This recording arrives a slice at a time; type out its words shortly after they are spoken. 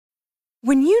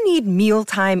When you need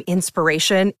mealtime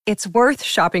inspiration, it's worth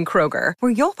shopping Kroger,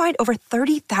 where you'll find over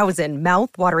 30,000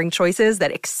 mouth-watering choices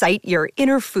that excite your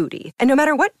inner foodie. And no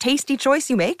matter what tasty choice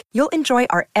you make, you'll enjoy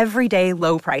our everyday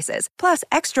low prices, plus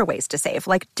extra ways to save,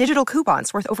 like digital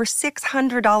coupons worth over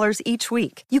 $600 each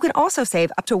week. You can also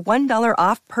save up to $1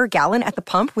 off per gallon at the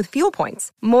pump with fuel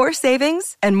points. More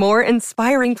savings and more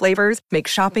inspiring flavors make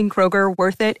shopping Kroger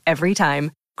worth it every time.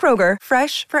 Kroger,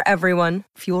 fresh for everyone.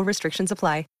 Fuel restrictions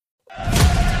apply.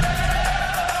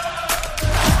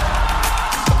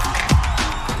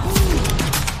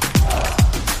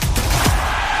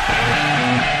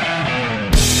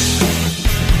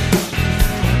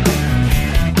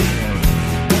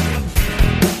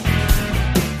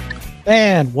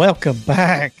 And welcome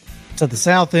back to the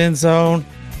South End Zone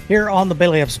here on the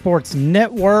Belly Up Sports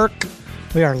Network.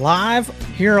 We are live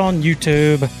here on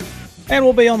YouTube, and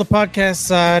we'll be on the podcast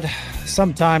side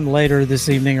sometime later this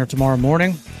evening or tomorrow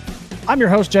morning. I'm your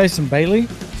host, Jason Bailey.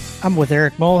 I'm with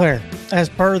Eric Mulher, as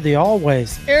per the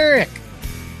always. Eric,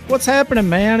 what's happening,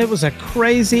 man? It was a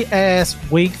crazy-ass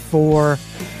week 4.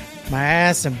 My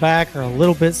ass and back are a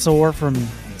little bit sore from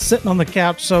sitting on the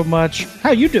couch so much.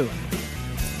 How you doing?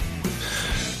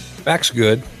 Back's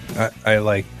good. I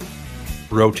like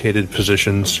rotated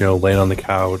positions, laying on the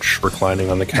couch,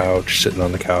 reclining on the couch, sitting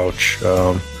on the couch.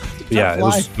 Yeah, it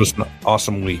was an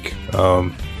awesome week.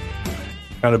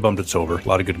 Kind of bummed it's over. A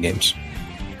lot of good games.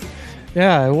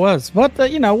 Yeah, it was. But,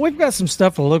 we've got some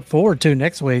stuff to look forward to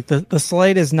next week. The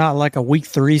slate is not like a week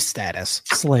 3 status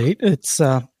slate. It's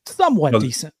somewhat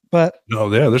decent. But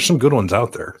there's some good ones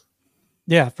out there.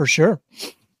 Yeah, for sure.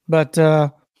 But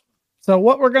so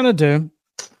what we're going to do,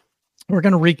 we're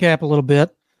going to recap a little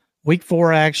bit. Week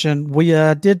 4 action. We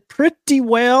did pretty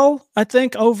well, I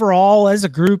think, overall as a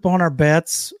group on our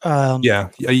bets. Yeah,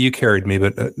 you carried me,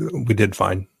 but we did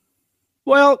fine.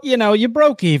 Well, you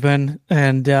broke even,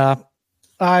 and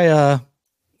I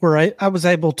was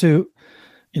able to,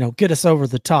 get us over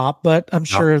the top, but I'm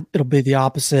sure it'll be the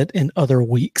opposite in other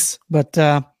weeks. But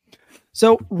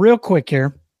so real quick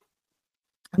here,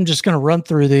 I'm just going to run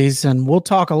through these, and we'll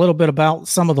talk a little bit about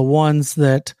some of the ones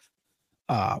that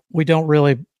we don't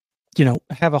really,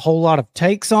 have a whole lot of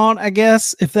takes on, I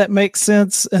guess, if that makes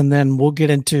sense. And then we'll get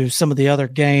into some of the other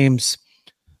games,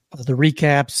 the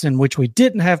recaps in which we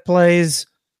didn't have plays,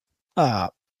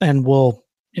 and we'll,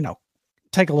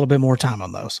 take a little bit more time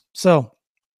on those. So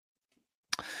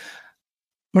I'm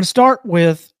going to start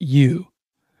with you.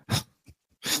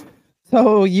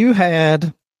 So you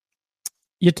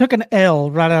took an L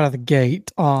right out of the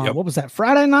gate on, What was that,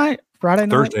 Thursday night.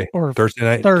 Thursday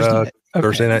night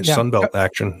Sunbelt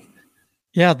action.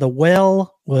 Yeah, the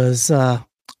well was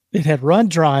it had run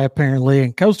dry apparently,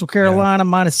 and Coastal Carolina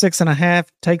minus 6.5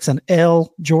 takes an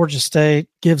L. Georgia State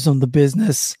gives them the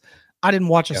business. I didn't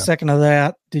watch a second of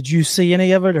that. Did you see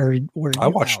any of it, or were you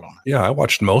out on it? Yeah, I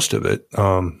watched most of it.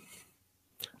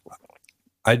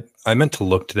 I meant to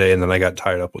look today, and then I got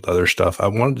tied up with other stuff. I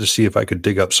wanted to see if I could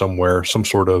dig up somewhere some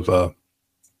sort of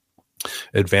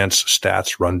advanced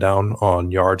stats rundown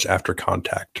on yards after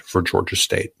contact for Georgia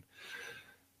State,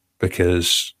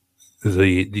 because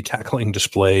the tackling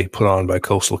display put on by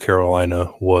Coastal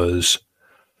Carolina was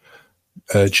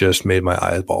just made my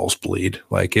eyeballs bleed.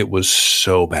 Like, it was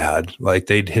so bad. Like,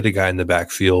 they'd hit a guy in the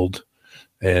backfield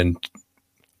and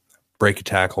break a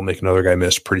tackle, make another guy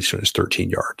miss. Pretty soon it's 13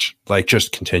 yards, like,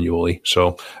 just continually.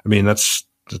 So, I mean, that's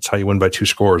how you win by 2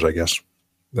 scores, I guess.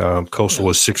 Coastal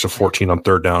was 6 of 14 on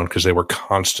third down because they were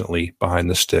constantly behind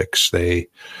the sticks. They,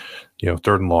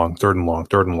 third and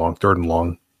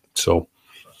long. So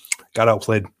got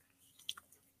outplayed.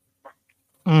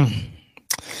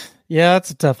 Yeah,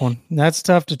 that's a tough one. That's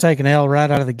tough to take an L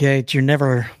right out of the gate. You're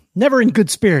never in good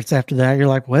spirits after that. You're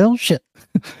like, well, shit,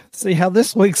 see how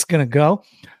this week's going to go.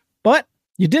 But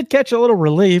you did catch a little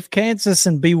relief. Kansas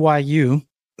and BYU.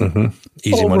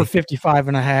 Easy over money.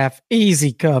 55.5.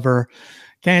 Easy cover.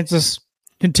 Kansas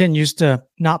continues to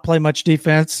not play much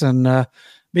defense, and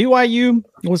BYU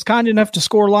was kind enough to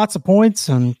score lots of points,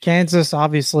 and Kansas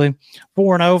obviously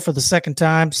 4-0 for the second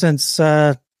time since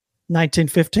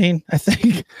 1915. I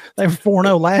think they were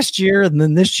 4-0 last year, and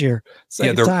then this year.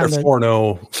 They're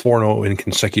 4-0 in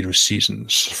consecutive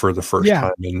seasons for the first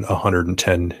time in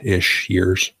 110-ish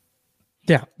years.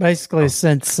 Yeah, basically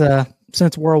since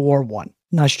World War I.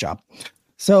 Nice job.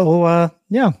 So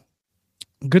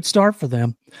good start for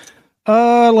them.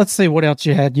 Let's see what else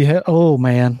you had. Oh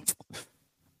man,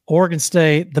 Oregon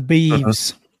State, the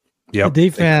Beavs. Yeah, the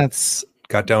defense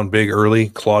got down big early,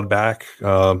 clawed back,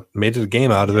 made it a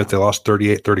game out of it. They lost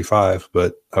 38-35,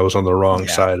 but I was on the wrong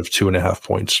side of 2.5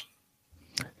 points.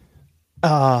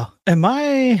 Am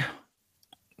I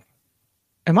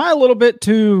Am I a little bit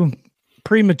too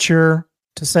premature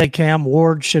to say Cam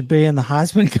Ward should be in the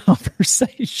Heisman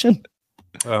conversation?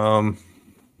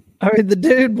 I mean, the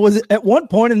dude was at one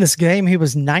point in this game, he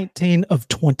was 19 of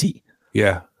 20.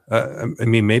 Yeah. I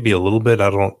mean, maybe a little bit. I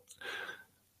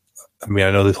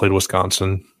know they played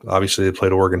Wisconsin. Obviously, they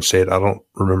played Oregon State. I don't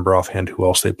remember offhand who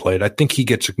else they played. I think he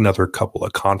gets another couple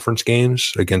of conference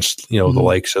games against, the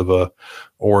likes of a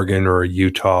Oregon or a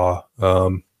Utah.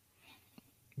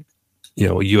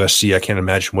 USC, I can't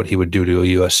imagine what he would do to a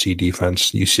USC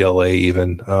defense, UCLA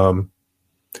even.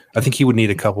 I think he would need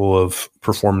a couple of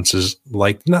performances,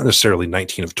 like not necessarily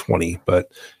 19 of 20,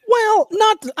 but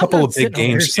not a couple of big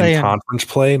games in conference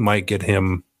play might get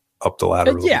him up the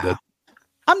ladder a little bit.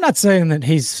 I'm not saying that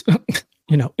he's,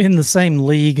 in the same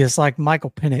league as like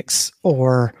Michael Penix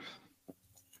or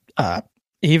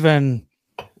even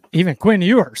Quinn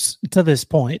Ewers to this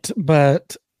point,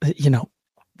 but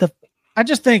I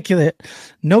just think that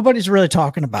nobody's really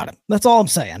talking about him. That's all I'm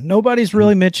saying. Nobody's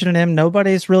really mentioning him.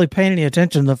 Nobody's really paying any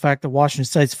attention to the fact that Washington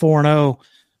State's 4-0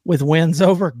 with wins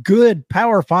over good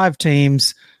Power 5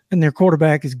 teams, and their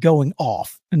quarterback is going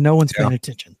off, and no one's paying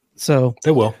attention. So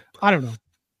they will. I don't know.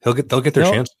 They'll get their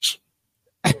chances.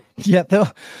 Yeah,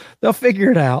 they'll figure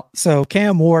it out. So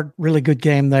Cam Ward, really good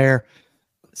game there.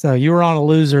 So you were on a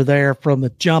loser there from the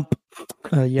jump.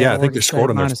 I think they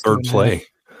scored on their third play.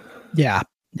 Yeah,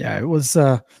 it was.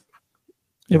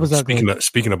 It was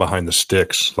speaking of behind the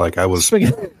sticks, like I was,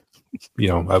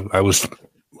 I was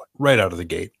right out of the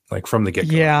gate, like from the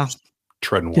get-go. Yeah,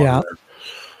 treading water there.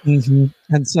 Mm-hmm.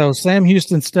 And so Sam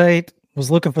Houston State was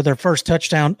looking for their first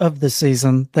touchdown of the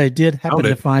season. They did happen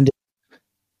to find it.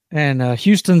 And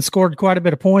Houston scored quite a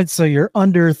bit of points, so you're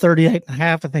under 38.5.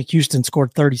 I think Houston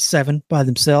scored 37 by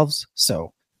themselves.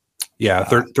 So,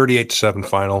 38-7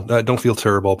 final. Don't feel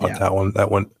terrible about that one.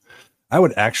 That one, I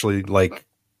would actually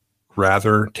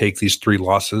rather take these 3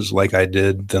 losses like I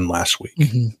did than last week.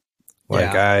 Mm-hmm.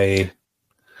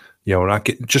 Not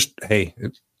get just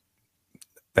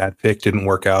bad pick didn't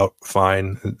work out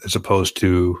fine, as opposed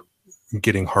to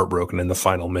getting heartbroken in the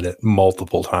final minute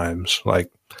multiple times.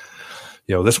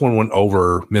 This one went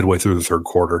over midway through the third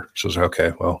quarter. So it's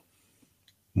okay, well,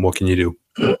 what can you do?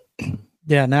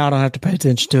 Yeah, now I don't have to pay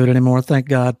attention to it anymore. Thank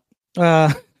God. All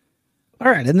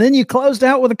right. And then you closed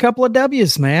out with a couple of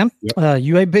W's, man. Yep.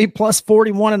 UAB plus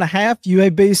 41.5.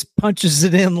 UAB punches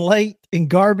it in late in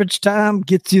garbage time,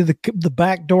 gets you the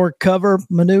backdoor cover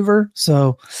maneuver.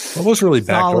 So it was really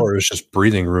backdoor. It was just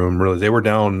breathing room. Really, they were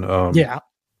down.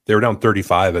 They were down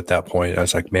 35 at that point. I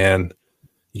was like, man,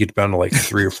 you get down to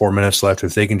 3 or 4 minutes left.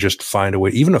 If they can just find a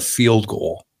way, even a field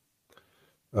goal,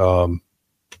 because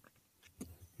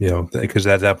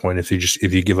at that point, if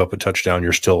you give up a touchdown,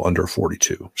 you're still under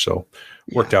 42. So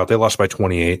worked out. They lost by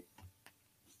 28.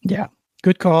 Yeah.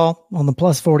 Good call on the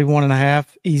plus 41.5.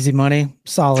 Easy money.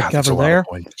 Solid cover there.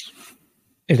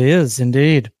 It is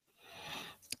indeed.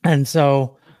 And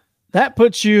so that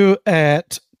puts you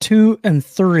at 2 and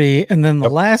 3. And then the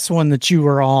last one that you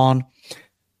were on,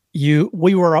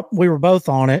 we were both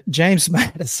on it. James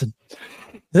Madison.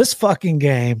 This fucking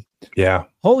game. Yeah.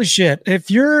 Holy shit. I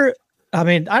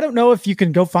don't know if you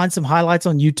can go find some highlights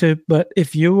on YouTube, but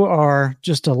if you are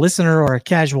just a listener or a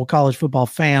casual college football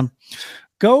fan,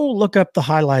 go look up the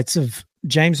highlights of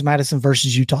James Madison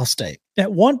versus Utah State.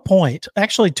 At one point,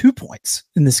 actually 2 points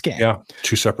in this game. Yeah,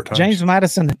 2 separate times.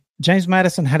 James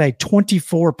Madison had a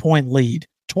 24-point lead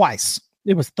twice.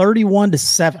 It was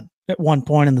 31-7 at one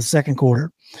point in the second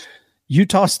quarter.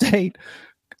 Utah State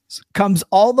comes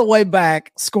all the way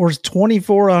back, scores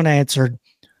 24 unanswered,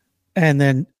 and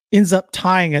then ends up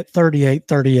tying at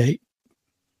 38-38.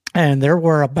 And there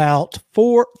were about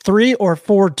 3 or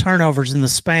 4 turnovers in the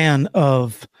span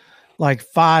of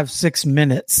 5-6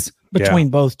 minutes between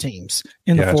both teams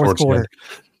in the fourth quarter.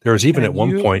 There was even at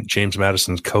one point, James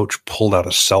Madison's coach pulled out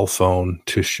a cell phone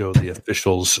to show the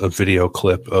officials a video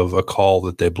clip of a call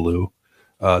that they blew.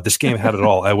 This game had it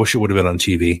all. I wish it would have been on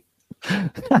TV.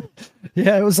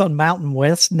 Yeah, it was on Mountain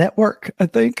West Network, I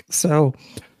think. So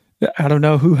I don't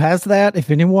know who has that, if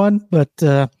anyone,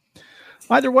 but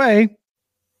either way,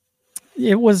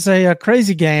 it was a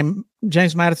crazy game.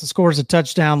 James Madison scores a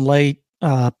touchdown late,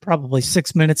 probably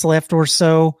 6 minutes left or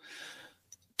so.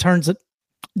 Turns it.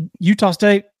 Utah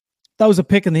State throws a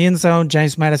pick in the end zone.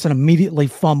 James Madison immediately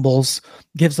fumbles,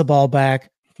 gives the ball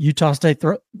back. Utah State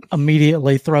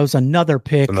immediately throws another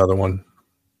pick. Another one.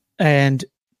 And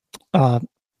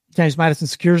James Madison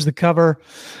secures the cover.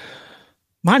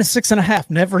 -6.5.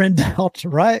 Never in doubt,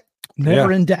 right?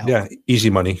 Never in doubt. Yeah, easy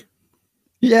money.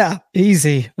 Yeah,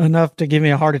 easy enough to give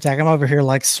me a heart attack. I'm over here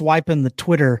swiping the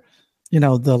Twitter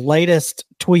the latest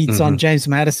tweets on James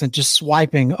Madison, just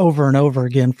swiping over and over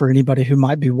again for anybody who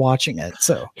might be watching it.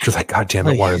 So you're like, God damn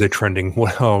it, why are they trending?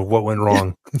 What went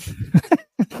wrong?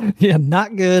 Yeah,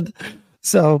 not good.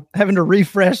 So having to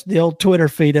refresh the old Twitter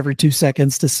feed every 2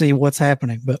 seconds to see what's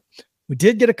happening. But we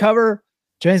did get a cover.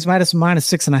 James Madison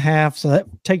 -6.5. So that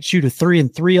takes you to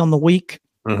 3-3 on the week.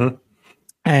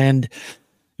 And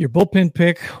your bullpen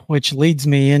pick, which leads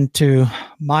me into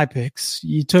my picks.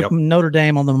 You took Notre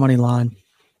Dame on the money line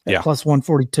at plus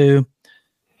 142.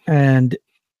 And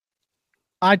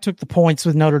I took the points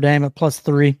with Notre Dame at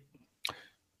 +3.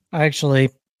 I actually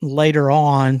later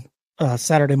on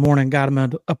Saturday morning got them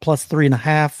at a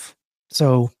 +3.5.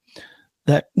 So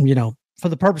that, for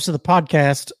the purpose of the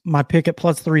podcast, my pick at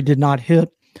 +3 did not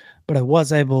hit, but I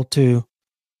was able to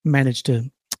manage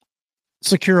to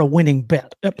secure a winning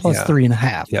bet at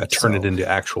 +3.5. Yeah, turn it into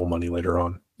actual money later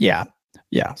on. Yeah.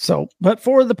 So, but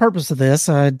for the purpose of this,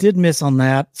 I did miss on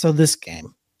that. So this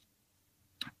game,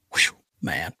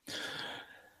 man,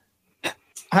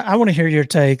 I want to hear your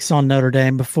takes on Notre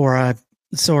Dame before I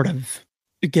sort of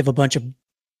give a bunch of,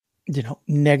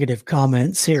 negative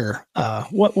comments here.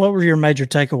 What were your major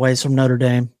takeaways from Notre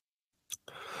Dame?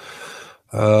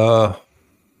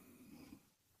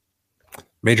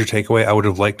 Major takeaway, I would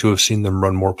have liked to have seen them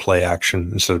run more play action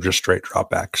instead of just straight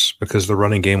dropbacks, because the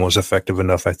running game was effective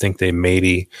enough. I think they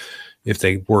maybe, if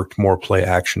they worked more play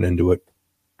action into it,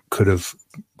 could have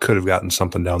gotten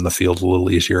something down the field a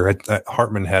little easier.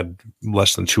 Hartman had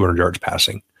less than 200 yards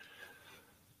passing.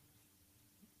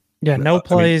 Yeah, no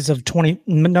plays of 25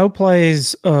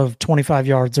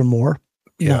 yards or more.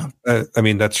 Yeah.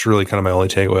 No. That's really kind of my only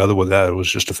takeaway. Other than that, it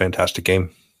was just a fantastic game.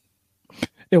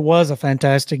 It was a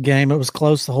fantastic game. It was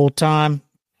close the whole time.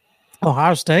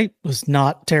 Ohio State was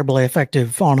not terribly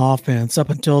effective on offense up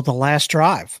until the last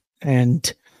drive.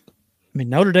 And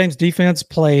Notre Dame's defense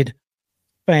played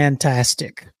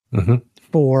fantastic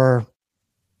for,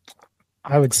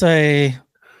 I would say,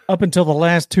 up until the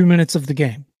last 2 minutes of the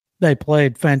game. They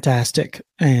played fantastic.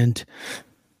 And,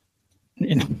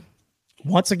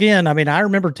 once again, I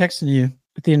remember texting you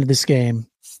at the end of this game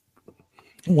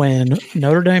when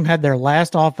Notre Dame had their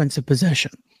last offensive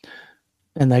possession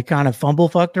and they kind of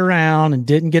fucked around and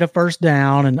didn't get a first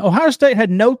down, and Ohio State had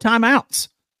no timeouts.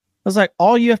 I was like,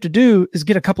 all you have to do is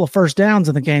get a couple of first downs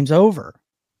and the game's over.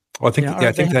 Well,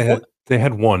 I think they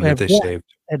had one that they saved.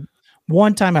 Had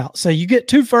one timeout. So you get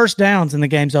 2 first downs and the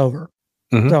game's over.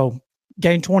 So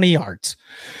gain 20 yards,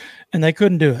 and they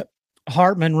couldn't do it.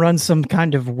 Hartman runs some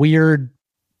kind of weird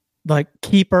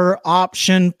keeper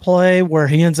option play where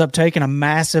he ends up taking a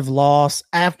massive loss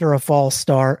after a false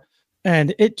start.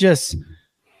 And it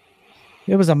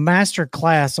was a master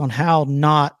class on how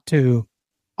not to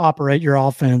operate your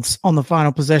offense on the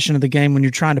final possession of the game when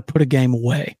you're trying to put a game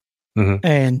away.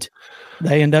 And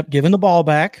they end up giving the ball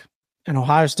back, and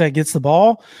Ohio State gets the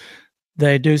ball.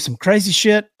 They do some crazy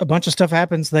shit. A bunch of stuff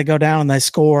happens. They go down and they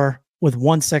score with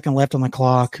 1 second left on the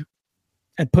clock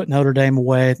and put Notre Dame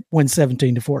away, win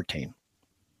 17-14.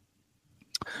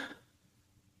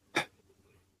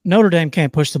 Notre Dame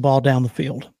can't push the ball down the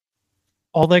field.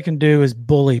 All they can do is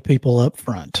bully people up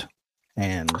front.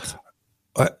 And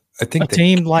I think a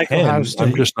team like Ohio State,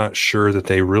 I'm just not sure that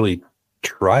they really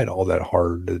tried all that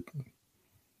hard.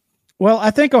 Well,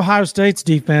 I think Ohio State's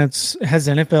defense has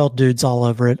NFL dudes all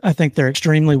over it. I think they're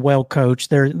extremely well coached.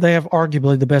 They have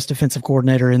arguably the best defensive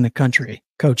coordinator in the country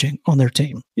coaching on their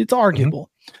team. It's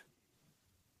arguable.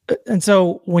 And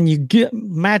so when you get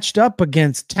matched up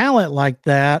against talent like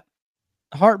that,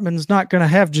 Hartman's not going to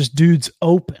have just dudes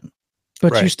open.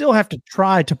 But you still have to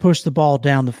try to push the ball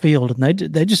down the field, and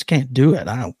they just can't do it,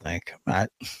 I don't think. I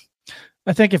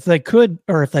think if they could,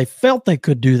 or if they felt they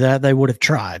could do that, they would have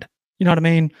tried. You know what I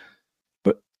mean?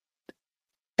 But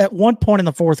at one point in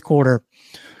the fourth quarter,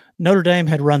 Notre Dame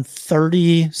had run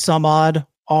 30-some-odd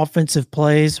offensive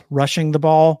plays rushing the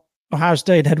ball. Ohio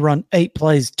State had run 8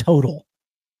 plays total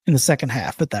in the second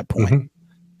half at that point.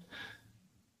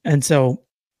 And so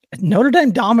Notre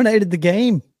Dame dominated the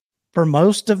game for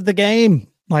most of the game,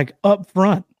 up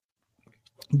front.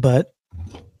 But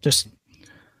just,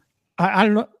 I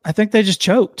don't know. I think they just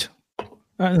choked.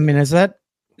 Is that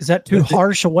too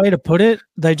harsh a way to put it?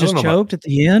 They just choked at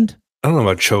the end? I don't know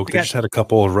about choke. They just had a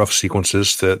couple of rough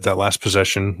sequences. That last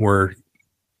possession where,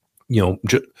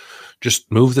 just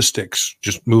move the sticks.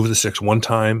 Just move the sticks one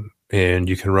time, and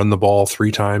you can run the ball 3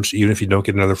 times. Even if you don't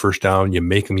get another first down, you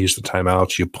make them use the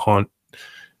timeouts. You punt.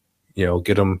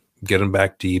 Get them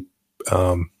back deep.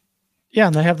 And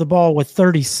they have the ball with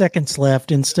 30 seconds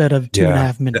left instead of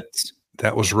 2.5 minutes.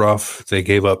 That was rough. They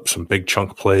gave up some big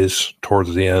chunk plays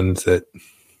towards the end that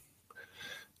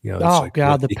You know, it's Oh like,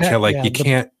 God, you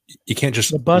can't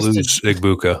just lose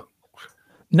Igbuka.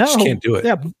 No, just can't do it.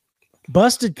 Yeah,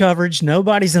 busted coverage.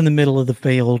 Nobody's in the middle of the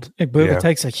field. Igbuka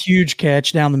takes a huge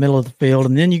catch down the middle of the field,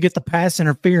 and then you get the pass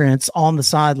interference on the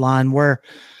sideline where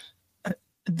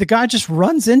the guy just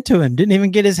runs into him. Didn't even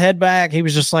get his head back. He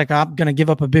was just like, "I'm going to give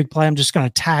up a big play. I'm just going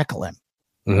to tackle him."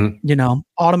 Mm-hmm. You know,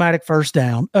 automatic first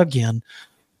down again.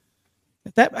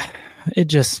 The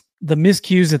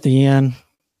miscues at the end.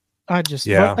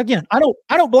 Again, I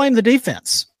don't blame the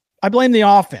defense. I blame the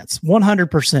offense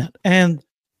 100%. And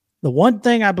the one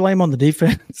thing I blame on the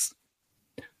defense,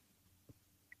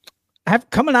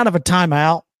 coming out of a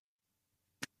timeout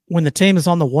when the team is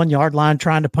on the 1 yard line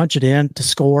trying to punch it in to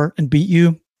score and beat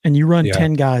you, and you run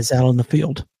 10 guys out on the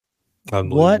field.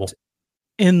 What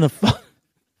in the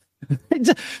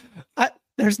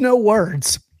there's no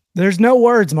words. There's no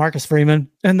words, Marcus Freeman.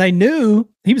 And they knew,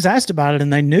 he was asked about it,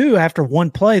 and they knew after one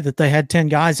play that they had 10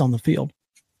 guys on the field.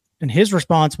 And his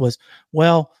response was,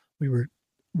 well, we were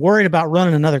worried about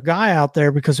running another guy out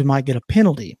there because we might get a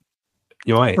penalty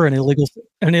for an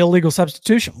illegal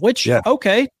substitution, which,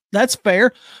 okay, that's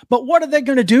fair. But what are they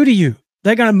going to do to you?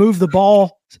 They're going to move the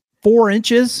ball 4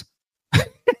 inches?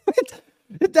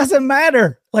 It doesn't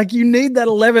matter. Like, you need that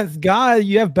 11th guy.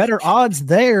 You have better odds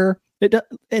there.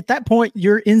 At that point,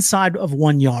 you're inside of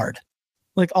 1 yard.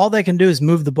 Like, all they can do is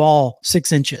move the ball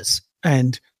 6 inches.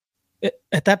 And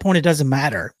at that point, it doesn't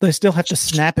matter. They still have to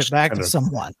snap it back to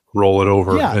someone. Roll it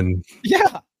over. I mean,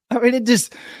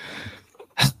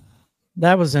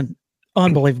 that was an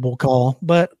unbelievable call.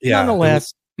 But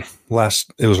nonetheless.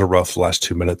 It was a rough last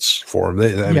 2 minutes for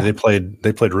them. They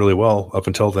played really well up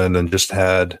until then and just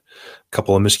had a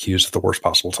couple of miscues at the worst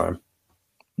possible time.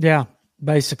 Yeah,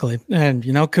 basically. And,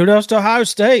 kudos to Ohio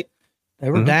State.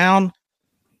 They were down.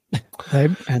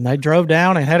 They drove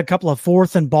down and had a couple of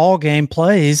 4th and ball game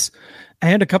plays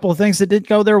and a couple of things that didn't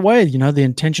go their way. The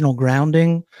intentional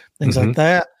grounding, things like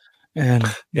that. And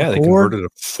they converted a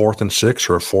 4th and 6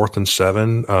 or a 4th and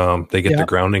 7. They get the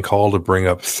grounding call to bring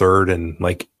up 3rd and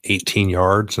like 18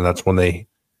 yards. And that's when they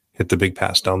hit the big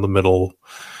pass down the middle.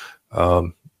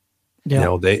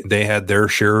 They had their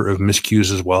share of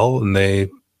miscues as well. And they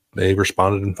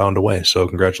responded and found a way. So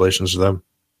congratulations to them.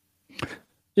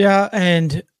 Yeah.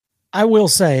 And I will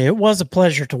say it was a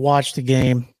pleasure to watch the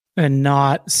game and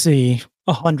not see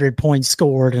 100 points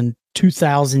scored and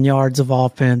 2,000 yards of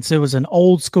offense. It was an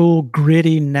old school,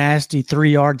 gritty, nasty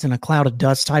 3 yards in a cloud of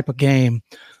dust type of game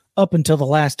up until the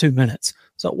last 2 minutes.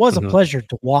 So it was a pleasure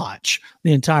to watch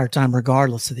the entire time,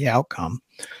 regardless of the outcome.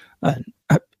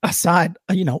 Aside,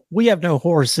 we have no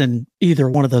horse in either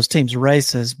one of those teams'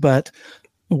 races, but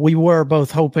we were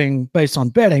both hoping, based on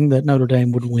betting, that Notre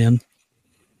Dame would win.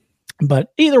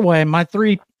 But either way, my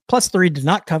 +3 did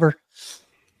not cover.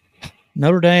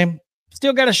 Notre Dame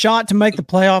still got a shot to make the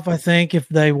playoff, I think, if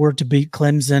they were to beat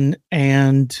Clemson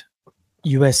and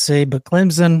USC. But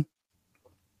Clemson,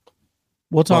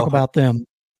 we'll talk about them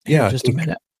in just a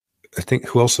minute. I think,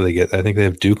 who else do they get? I think they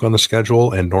have Duke on the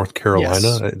schedule and North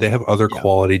Carolina. Yes. They have other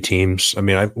quality teams. I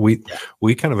mean,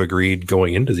 we kind of agreed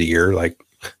going into the year, like,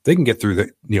 they can get through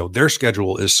their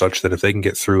schedule is such that if they can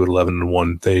get through at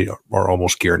 11-1, they are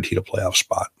almost guaranteed a playoff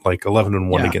spot. Like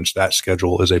 11-1 against that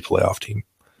schedule is a playoff team.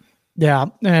 Yeah,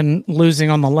 and losing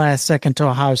on the last second to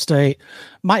Ohio State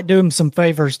might do them some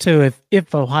favors too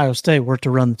if Ohio State were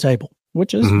to run the table,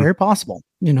 which is very possible.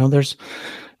 There's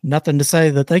nothing to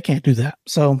say that they can't do that.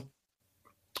 So,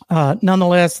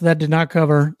 nonetheless, that did not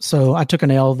cover. So I took an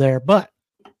L there, but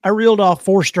I reeled off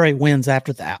 4 straight wins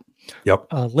after that. Yep.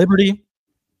 Liberty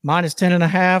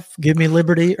 -10.5. Give me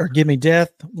Liberty or give me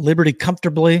death. Liberty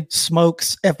comfortably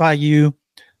smokes FIU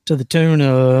to the tune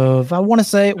of, I want to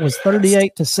say it was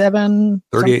 38-7.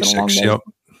 38-6, yep.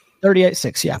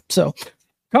 38-6, yeah. So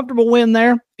comfortable win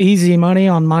there. Easy money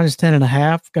on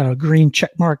 -10.5. Got a green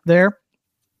check mark there.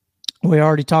 We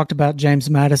already talked about James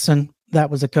Madison.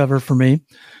 That was a cover for me.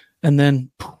 And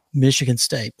then Michigan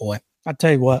State, boy. I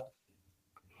tell you what,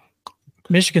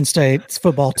 Michigan State's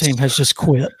football team has just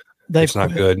quit. It's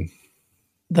not good.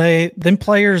 Them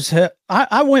players,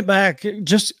 I went back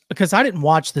just because I didn't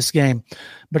watch this game,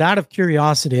 but out of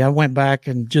curiosity, I went back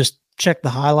and just checked the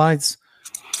highlights.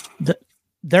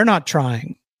 They're not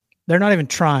trying. They're not even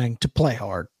trying to play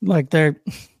hard. Like,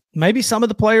 maybe some of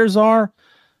the players are,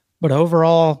 but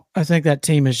overall, I think that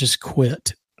team has just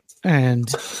quit. And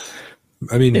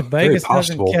I mean, if Vegas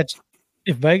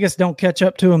don't catch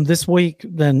up to them this week,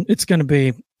 then it's going to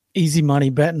be easy money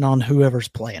betting on whoever's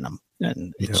playing them.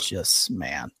 And it's just,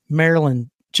 man, Maryland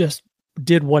just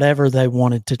did whatever they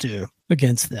wanted to do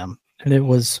against them. And it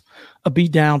was a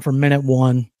beat down from minute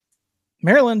 1.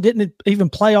 Maryland didn't even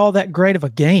play all that great of a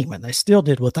game, and they still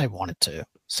did what they wanted to.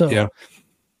 So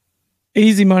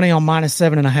easy money on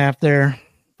 -7.5 there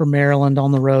for Maryland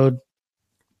on the road.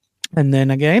 And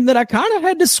then a game that I kind of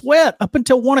had to sweat up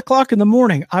until 1:00 in the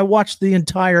morning. I watched the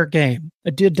entire game.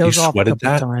 I did doze off a couple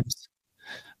of times.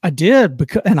 I did,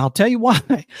 and I'll tell you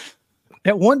why.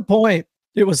 At one point,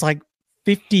 it was like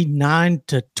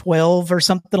 59-12 or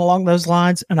something along those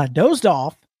lines, and I dozed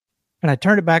off, and I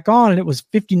turned it back on, and it was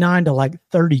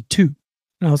 59-32.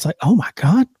 And I was like, "Oh my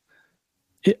God!"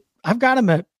 I've got them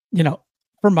at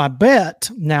for my bet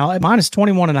now at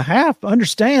 -21.5.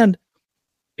 Understand,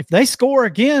 if they score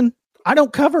again, I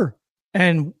don't cover.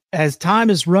 And as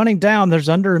time is running down, there's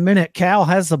under a minute. Cal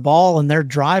has the ball and they're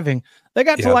driving. They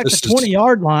got to the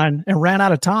 20-yard line and ran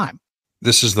out of time.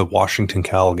 This is the Washington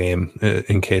Cal game,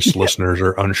 in case listeners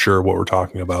are unsure what we're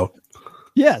talking about.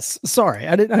 Yes. Sorry.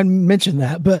 I didn't mention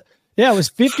that, but yeah, it was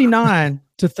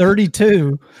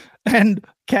 59-32 and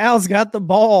Cal's got the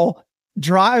ball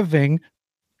driving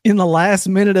in the last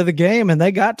minute of the game, and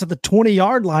they got to the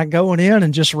 20-yard line going in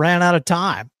and just ran out of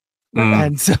time.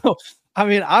 And so, I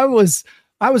mean, I was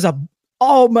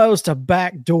almost a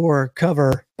backdoor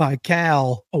cover by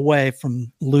Cal away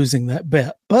from losing that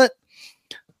bet, but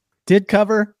did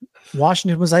cover.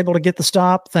 Washington was able to get the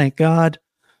stop, thank God.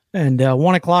 And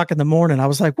 1:00 in the morning, I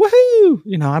was like,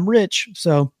 woohoo! I'm rich.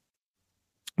 So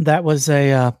that was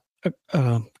a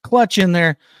clutch in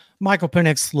there. Michael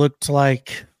Penix looked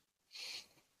like,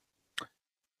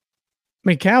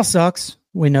 Cal sucks.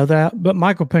 We know that. But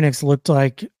Michael Penix looked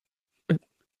like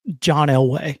John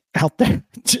Elway out there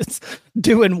just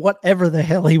doing whatever the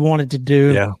hell he wanted to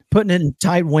do, putting it in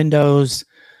tight windows.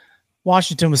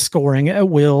 Washington was scoring at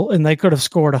will, and they could have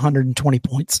scored 120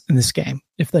 points in this game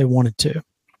if they wanted to.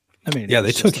 I mean,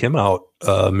 they took him out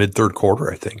mid-third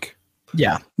quarter, I think.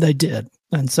 Yeah, they did.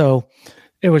 And so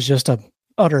it was just a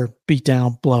utter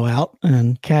beatdown blowout.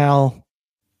 And Cal,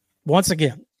 once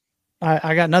again,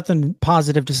 I got nothing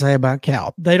positive to say about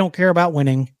Cal. They don't care about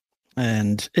winning,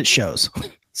 and it shows.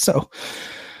 So,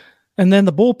 and then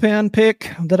the bullpen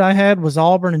pick that I had was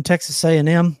Auburn and Texas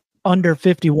A&M under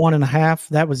 51.5.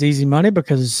 That was easy money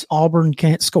because Auburn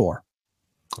can't score,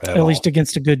 at least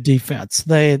against a good defense.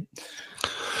 Peyton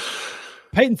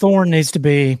Thorne needs to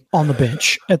be on the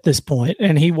bench at this point,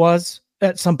 and he was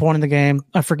at some point in the game.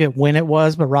 I forget when it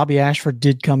was, but Robbie Ashford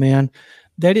did come in.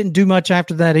 They didn't do much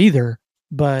after that either.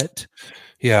 But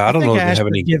I don't know if they have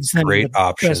any great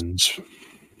options.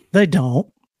 They don't,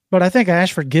 but I think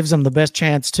Ashford gives them the best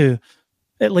chance to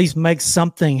at least make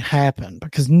something happen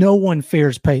because no one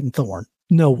fears Peyton Thorne.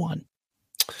 No one.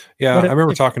 Yeah, I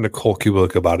remember talking to Cole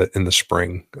Kubelik about it in the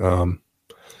spring.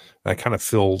 I kind of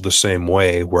feel the same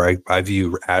way where I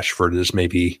view Ashford as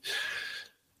maybe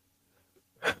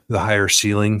the higher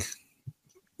ceiling.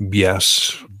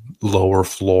 Yes. Lower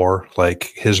floor,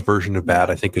 like his version of bad,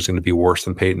 I think is going to be worse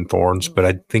than Peyton Thorne's, but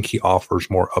I think he offers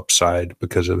more upside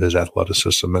because of his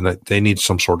athleticism, and they need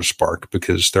some sort of spark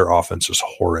because their offense is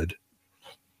horrid.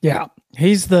 Yeah,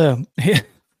 he's the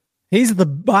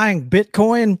buying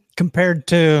Bitcoin compared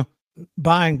to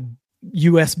buying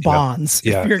U.S. bonds.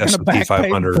 Yeah, you're going to back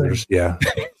 500. Yeah,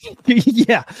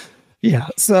 yeah.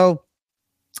 So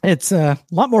it's a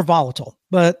lot more volatile,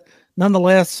 but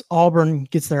nonetheless, Auburn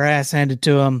gets their ass handed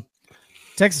to them.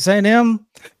 Texas A&M,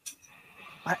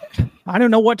 I don't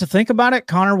know what to think about it.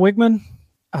 Connor Wigman,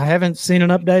 I haven't seen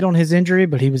an update on his injury,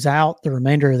 but he was out the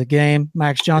remainder of the game.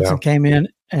 Max Johnson came in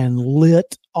and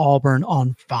lit Auburn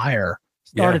on fire.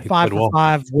 Started 5 for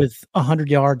 5 with 100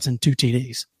 yards and 2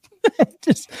 TDs.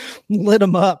 Just lit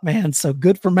them up, man. So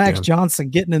good for Max Johnson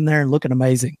getting in there and looking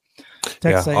amazing.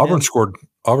 Texas A&M. Auburn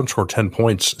scored 10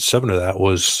 points. 7 of that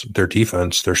was their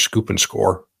defense, their scoop and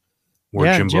score,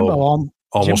 where Jimbo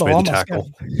almost made the tackle.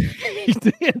 He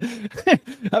did.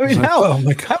 I mean, how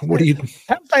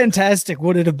fantastic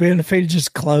would it have been if he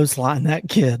just clotheslined that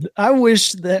kid? I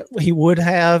wish that he would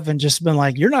have and just been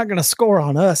like, "You're not going to score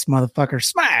on us, motherfucker!"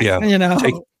 Smack. Yeah,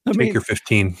 take your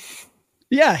 15.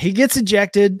 Yeah, he gets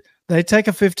ejected. They take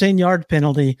a 15-yard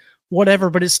penalty. Whatever,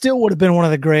 but it still would have been one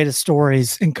of the greatest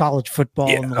stories in college football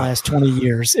in the last 20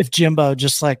 years if Jimbo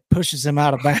just like pushes him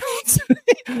out of bounds.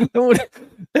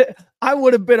 I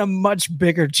would have been a much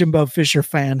bigger Jimbo Fisher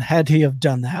fan had he have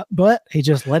done that, but he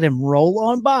just let him roll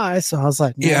on by. So I was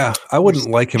like, no, I wouldn't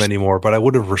like him anymore, but I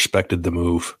would have respected the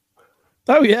move.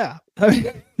 Oh yeah.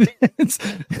 I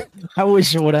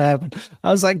wish it would have happened.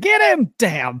 I was like, get him.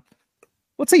 Damn.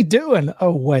 What's he doing?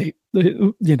 Oh, wait.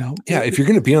 Yeah, if you're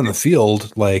going to be on the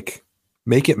field, like,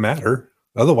 make it matter.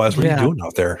 Otherwise, what are you doing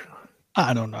out there?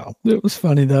 I don't know. It was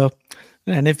funny, though.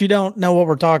 And if you don't know what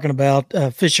we're talking about,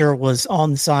 Fisher was on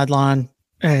the sideline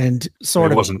and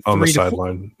sort He of wasn't on the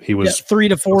sideline. He was 3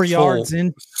 to 4 yards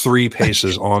in. 3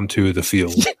 paces onto the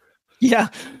field. Yeah,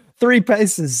 3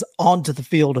 paces onto the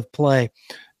field of play.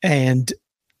 And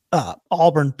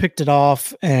Auburn picked it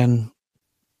off and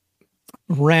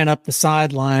ran up the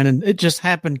sideline, and it just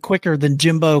happened quicker than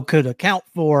Jimbo could account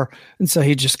for. And so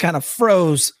he just kind of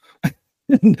froze.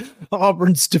 And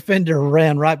Auburn's defender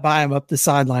ran right by him up the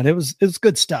sideline. It was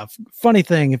good stuff. Funny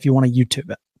thing if you want to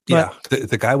YouTube it. But, yeah,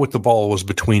 the guy with the ball was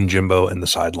between Jimbo and the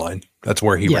sideline. That's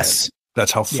where he ran.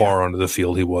 That's how far onto the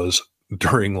field he was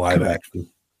during live action.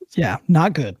 Yeah,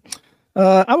 not good.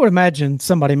 I would imagine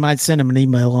somebody might send him an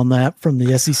email on that from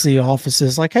the SEC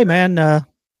offices, like, "Hey, man,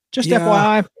 just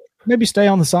FYI, maybe stay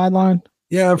on the sideline."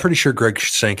 Yeah, I'm pretty sure Greg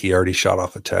Sankey already shot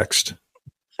off a text.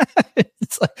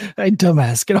 It's like, "Hey,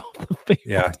 dumbass, get off the field."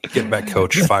 Yeah, get back,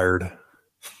 coach, fired.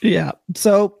 Yeah,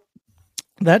 so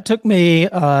that took me,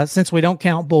 since we don't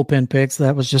count bullpen picks,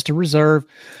 that was just a reserve.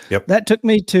 Yep. That took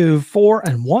me to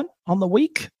 4-1 on the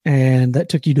week, and that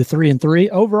took you to 3-3.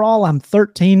 Overall, I'm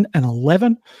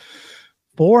 13-11,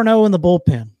 4-0 in the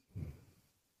bullpen.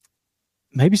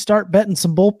 Maybe start betting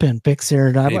some bullpen picks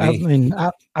here. I mean,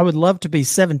 I would love to be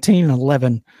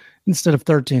 17-11 instead of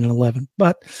 13-11,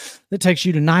 but that takes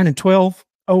you to 9-12,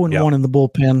 0-1 in the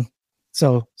bullpen.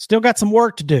 So still got some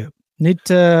work to do. Need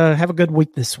to have a good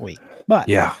week this week. But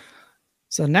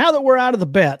so now that we're out of the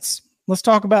bets, let's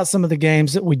talk about some of the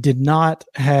games that we did not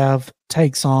have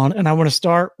takes on. And I want to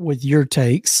start with your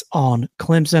takes on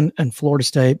Clemson and Florida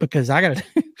State, because I got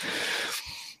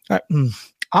to,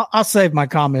 I'll save my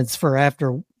comments for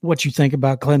after what you think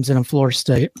about Clemson and Florida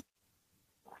State.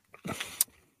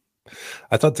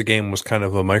 I thought the game was kind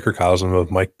of a microcosm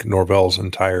of Mike Norvell's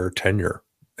entire tenure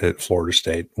at Florida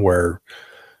State, where,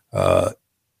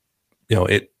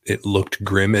 it looked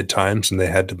grim at times and they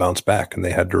had to bounce back and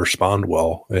they had to respond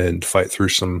well and fight through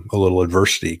a little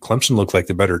adversity. Clemson looked like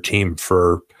the better team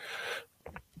for,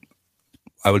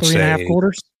 I would say, 3.5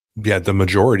 quarters. Yeah, the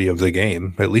majority of the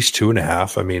game, at least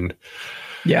 2.5. I mean,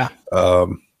 yeah.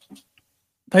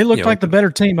 They looked like the better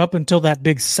team up until that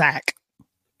big sack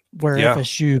where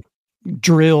FSU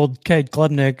drilled Cade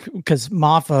Klubnik because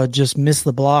Maffa just missed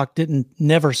the block,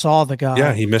 never saw the guy.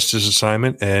 Yeah, he missed his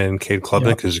assignment, and Cade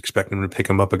Klubnik is expecting him to pick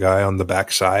him up a guy on the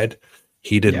backside.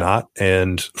 He did not,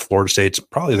 and Florida State's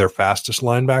probably their fastest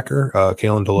linebacker,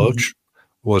 Kalen DeLoach,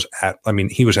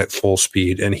 he was at full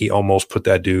speed, and he almost put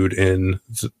that dude in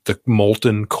the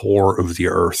molten core of the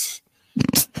earth.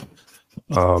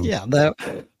 I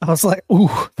was like, ooh,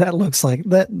 that looks like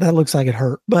it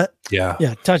hurt. But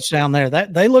touchdown there.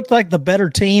 That they looked like the better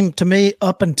team to me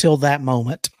up until that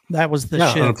moment. That was the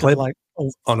shit.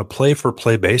 On a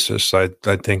play-for-play basis, I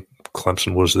think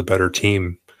Clemson was the better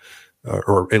team,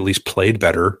 or at least played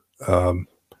better. The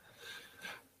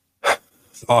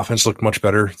offense looked much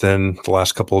better than the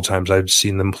last couple of times I've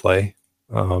seen them play.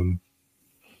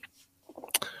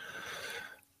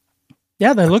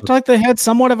 Yeah, they looked like they had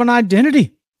somewhat of an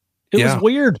identity. It was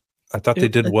weird. I thought they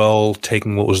did well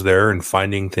taking what was there and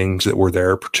finding things that were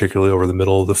there, particularly over the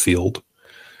middle of the field.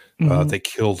 They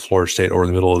killed Florida State over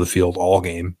the middle of the field all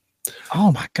game.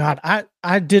 Oh, my God.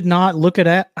 I did not look at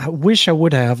that. I wish I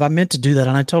would have. I meant to do that,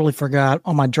 and I totally forgot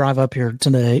on my drive up here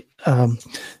today.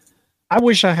 I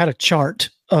wish I had a chart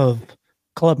of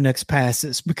Klubnik's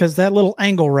passes, because that little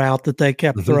angle route that they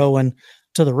kept throwing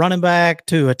to the running back,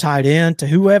 to a tight end, to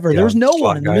whoever. There was no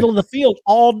one in the middle of the field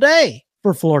all day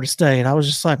for Florida State. I was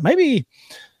just like,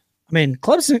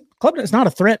 Clemson's not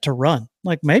a threat to run.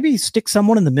 Like, maybe stick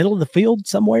someone in the middle of the field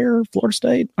somewhere, Florida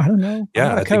State. I don't know.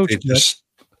 Yeah, I think it's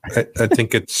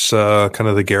kind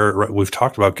of the Garrett. We've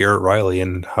talked about Garrett Riley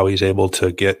and how he's able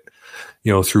to get,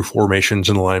 through formations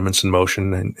and alignments and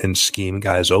motion and scheme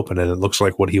guys open. And it looks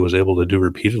like what he was able to do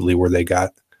repeatedly, where they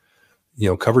got,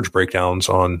 coverage breakdowns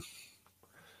on,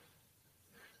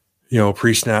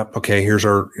 pre-snap. Okay, here's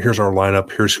our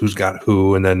lineup. Here's who's got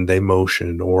who, and then they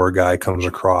motion, or a guy comes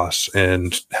across,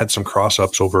 and had some cross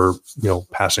ups over,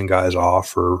 passing guys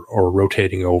off or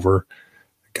rotating over.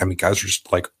 I mean, guys are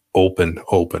just like open.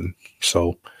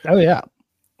 So,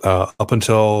 up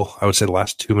until I would say the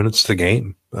last 2 minutes of the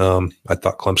game, I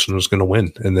thought Clemson was going to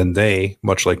win, and then they,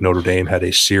 much like Notre Dame, had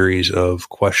a series of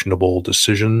questionable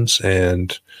decisions,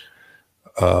 and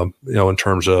in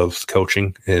terms of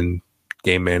coaching and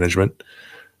game management,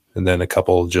 and then a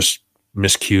couple just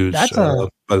miscues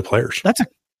by the players.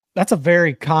 That's a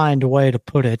very kind way to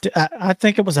put it. I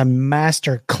think it was a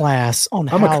master class on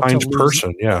I'm a kind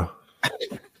person. Yeah.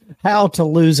 How to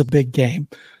lose a big game.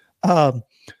 Dabo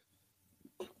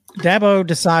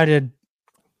decided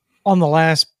on the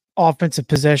last offensive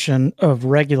possession of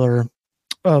regulation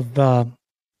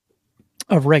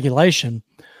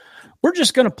we're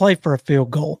just going to play for a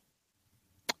field goal.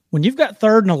 When you've got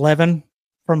 3rd and 11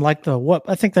 from like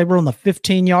I think they were on the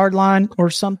 15-yard line or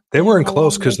something. They weren't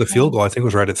close because the field goal, I think,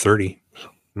 was right at 30.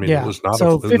 I mean, it was not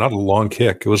not a long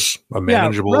kick. It was a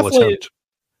manageable attempt.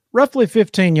 Roughly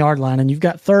 15-yard line, and you've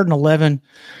got 3rd and 11,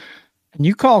 and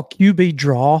you call QB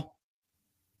draw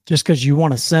just because you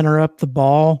want to center up the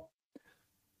ball.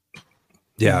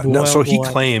 Yeah, no. So he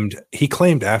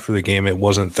claimed after the game it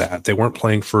wasn't that they weren't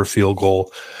playing for a field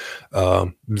goal.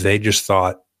 They just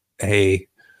thought, hey,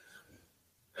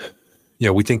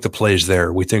 we think the play's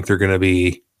there. We think they're going to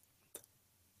be,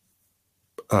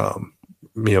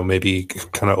 maybe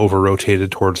kind of over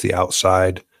rotated towards the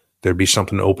outside. There'd be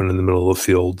something open in the middle of the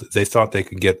field. They thought they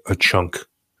could get a chunk,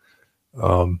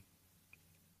 and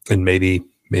maybe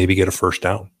get a first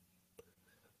down.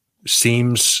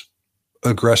 Seems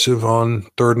aggressive on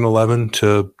 3rd and 11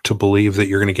 to believe that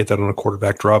you're going to get that on a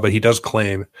quarterback draw, but he does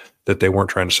claim that they weren't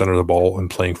trying to center the ball and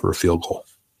playing for a field goal.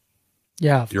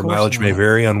 Yeah, your mileage may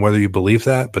vary on whether you believe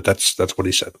that, but that's what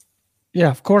he said. Yeah,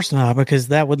 of course not, because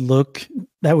that would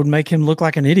make him look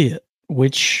like an idiot,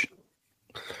 which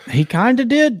he kind of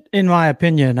did, in my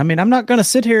opinion. I mean, I'm not going to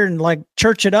sit here and like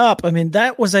church it up. I mean,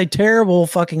 that was a terrible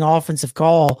fucking offensive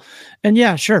call. And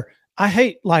yeah, sure, I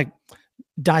hate like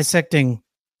dissecting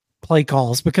play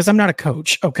calls because I'm not a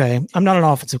coach. Okay. I'm not an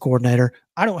offensive coordinator.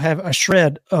 I don't have a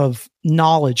shred of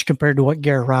knowledge compared to what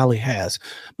Garrett Riley has.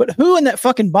 But who in that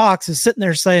fucking box is sitting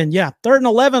there saying, yeah, 3rd and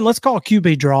 11, let's call a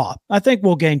QB draw. I think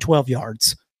we'll gain 12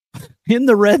 yards in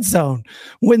the red zone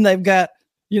when they've got,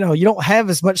 you don't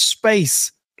have as much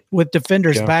space with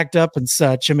defenders backed up and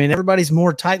such. I mean, everybody's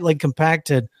more tightly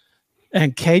compacted,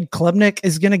 and Cade Klubnik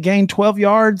is going to gain 12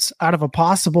 yards out of a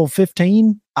possible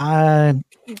 15. I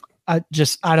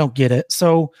don't get it.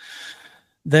 So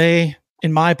they,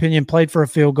 in my opinion, played for a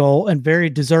field goal and very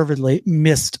deservedly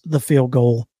missed the field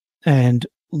goal and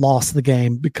lost the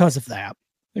game because of that.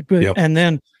 Yep. And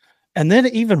then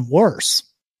even worse,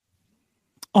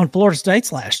 on Florida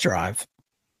State's last drive,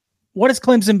 what has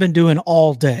Clemson been doing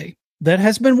all day that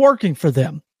has been working for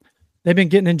them? They've been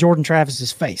getting in Jordan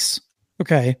Travis's face.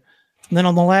 Okay. And then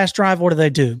on the last drive, what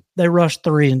do? They rush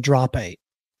 3 and drop 8.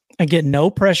 And get no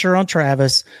pressure on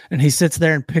Travis, and he sits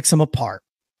there and picks them apart.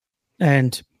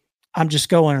 And I'm just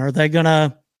going, are they going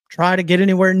to try to get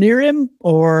anywhere near him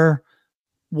or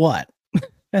what?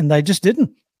 And they just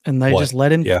didn't. And they just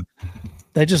let him. Yeah.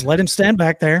 They just let him stand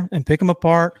back there and pick him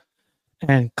apart.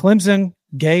 And Clemson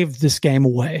gave this game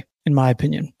away, in my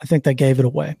opinion. I think they gave it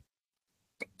away.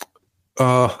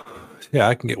 Yeah,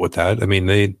 I can get with that. I mean,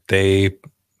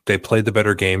 they played the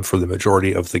better game for the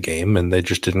majority of the game, and they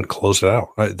just didn't close it out.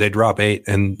 They drop 8,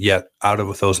 and yet out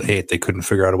of those 8, they couldn't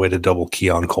figure out a way to double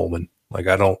Keon Coleman. Like,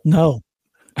 I don't know.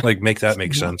 Like, make that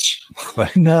make sense.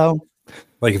 Like, no.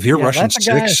 Like, if you're rushing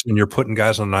 6 and you're putting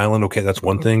guys on an island, okay, that's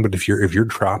one thing. But if you're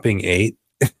dropping 8,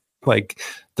 like,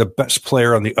 the best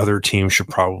player on the other team should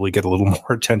probably get a little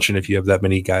more attention if you have that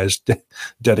many guys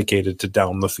dedicated to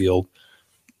down the field.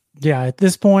 Yeah, at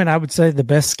this point, I would say the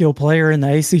best skill player in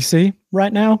the ACC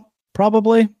right now,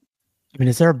 probably. I mean,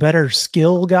 is there a better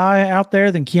skill guy out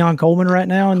there than Keon Coleman right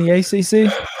now in the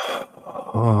ACC?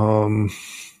 I'm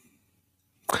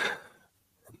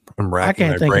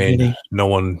racking my brain. No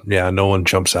one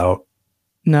jumps out.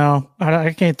 No,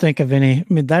 I can't think of any. I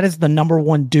mean, that is the number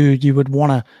one dude you would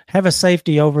want to have a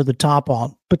safety over the top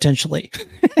on, potentially.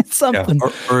 Something.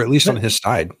 Yeah, or at least on his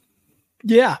side.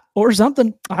 Yeah, or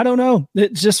something. I don't know.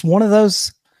 It's just one of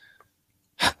those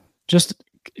just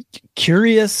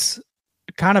curious,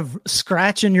 kind of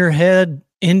scratching your head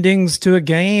endings to a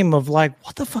game of like,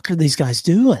 what the fuck are these guys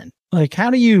doing? Like,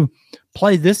 how do you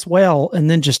play this well and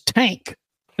then just tank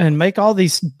and make all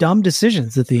these dumb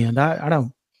decisions at the end? I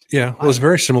don't. Yeah, well, it's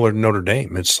very similar to Notre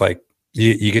Dame. It's like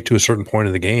you get to a certain point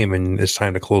of the game and it's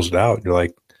time to close it out. You're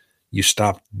like, you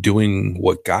stopped doing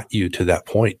what got you to that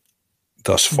point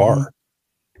thus far. Mm-hmm.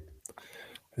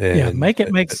 And make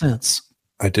it make sense.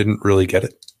 I didn't really get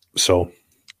it. So,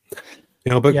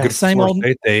 but good for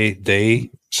Florida State.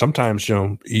 They sometimes,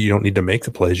 you don't need to make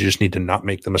the plays. You just need to not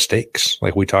make the mistakes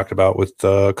like we talked about with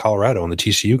Colorado in the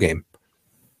TCU game.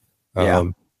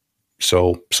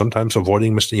 So sometimes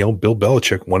avoiding mistakes, Bill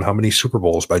Belichick won how many Super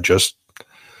Bowls by just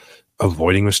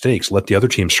avoiding mistakes, let the other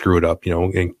team screw it up,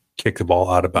 and kick the ball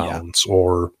out of bounds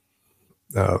or,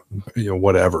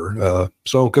 whatever.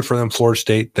 So good for them. Florida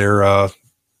State, they're,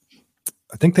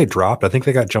 I think they dropped. I think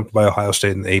they got jumped by Ohio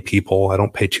State in the AP poll. I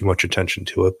don't pay too much attention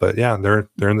to it, but yeah,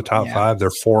 they're in the top 5. They're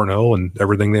 4-0, and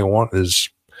everything they want is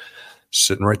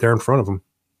sitting right there in front of them.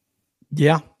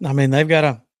 Yeah, I mean, they've got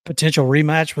a potential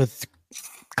rematch with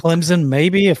Clemson,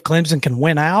 maybe if Clemson can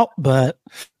win out, but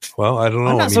well, I don't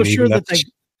know. I'm not so sure that they.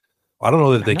 I don't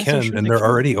know that they can, and they're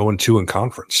already 0-2 in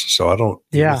conference. So I don't.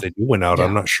 Yeah, if they do win out,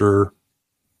 I'm not sure.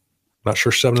 Not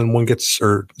sure 7-1 gets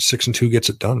or 6-2 gets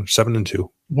it done. 7-2.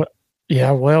 What?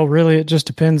 Yeah. Well, really, it just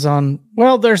depends on.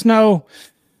 Well, there's no.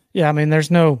 Yeah, I mean,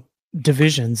 there's no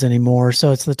divisions anymore,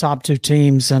 so it's the top two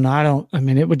teams, and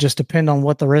it would just depend on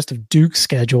what the rest of Duke's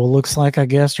schedule looks like, I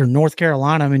guess, or North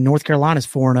Carolina. I mean, North Carolina's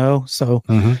 4-0, so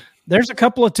there's a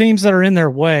couple of teams that are in their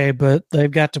way, but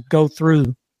they've got to go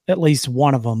through at least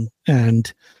one of them. And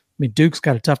I mean, Duke's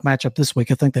got a tough matchup this week.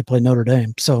 I think they play Notre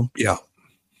Dame, so yeah.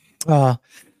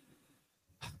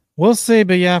 We'll see,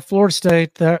 but yeah, Florida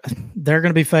State, they're going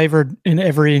to be favored in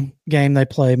every game they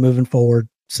play moving forward.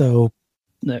 So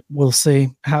we'll see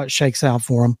how it shakes out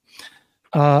for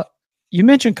them. You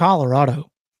mentioned Colorado.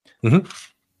 Mm-hmm.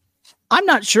 I'm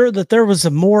not sure that there was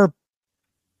a more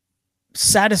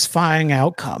satisfying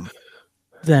outcome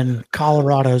than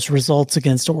Colorado's results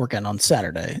against Oregon on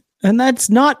Saturday. And that's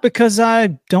not because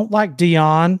I don't like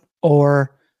Deion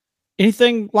or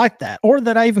anything like that, or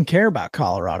that I even care about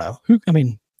Colorado.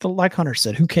 Like Hunter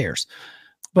said, who cares?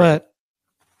 But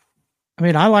I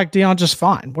mean, I like Deion just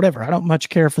fine. Whatever. I don't much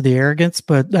care for the arrogance,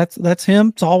 but that's him.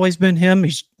 It's always been him.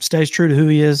 He stays true to who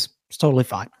he is. It's totally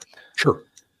fine. Sure.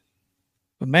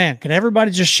 But man, can everybody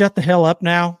just shut the hell up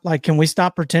now? Like, can we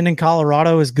stop pretending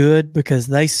Colorado is good, because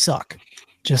they suck,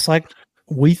 just like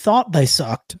we thought they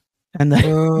sucked. And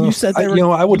you said they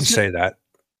were. I wouldn't say that.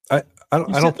 I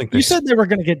don't think you said they were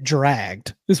going to get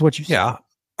dragged. Is what you said. Yeah,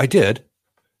 I did.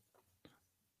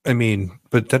 I mean,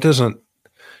 but that doesn't,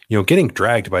 getting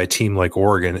dragged by a team like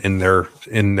Oregon in their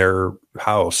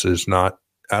house is not.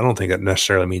 I don't think that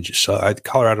necessarily means you suck.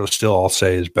 Colorado still, I'll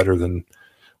say, is better than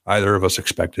either of us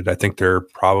expected. I think they're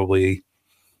probably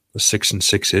a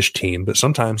 6-6-ish team, but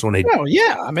sometimes when they,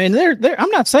 I mean, they're. I'm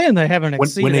not saying they haven't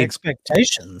exceeded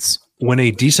expectations. When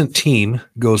a decent team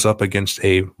goes up against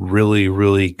a really,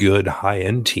 really good high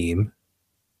end team,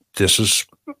 this is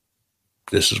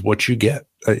what you get.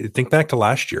 Think back to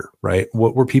last year, right?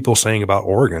 What were people saying about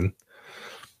Oregon?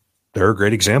 They're a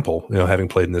great example, having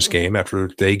played in this game after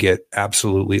they get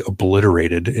absolutely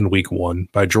obliterated in week 1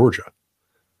 by Georgia.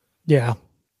 Yeah.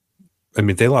 I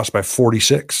mean, they lost by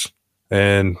 46,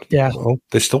 and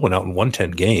they still went out and won 10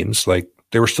 games. Like,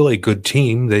 they were still a good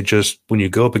team. They just, when you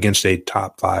go up against a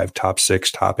top 5, top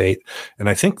 6, top 8, and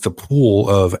I think the pool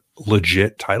of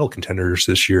legit title contenders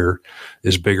this year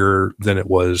is bigger than it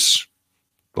was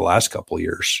the last couple of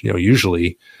years.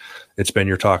 Usually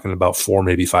you're talking about 4,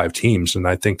 maybe 5 teams. And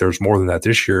I think there's more than that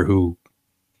this year who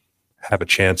have a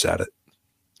chance at it.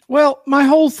 Well, my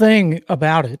whole thing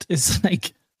about it is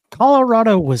like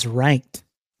Colorado was ranked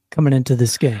coming into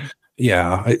this game.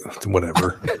 Yeah.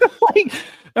 Whatever. Like,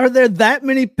 are there that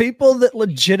many people that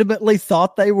legitimately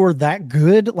thought they were that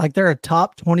good? Like they're a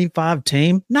top 25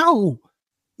 team? No.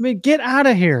 I mean, get out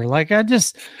of here. Like,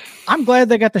 I'm glad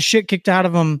they got the shit kicked out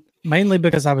of them, mainly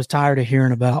because I was tired of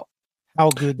hearing about how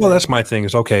good. Well, that's my thing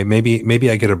is, okay, maybe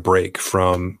I get a break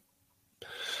from,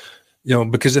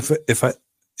 because if I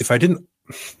didn't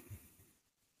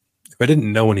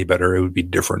know any better, it would be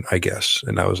different, I guess.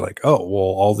 And I was like, oh,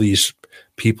 well, all these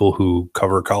people who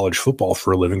cover college football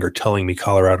for a living are telling me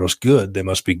Colorado's good. They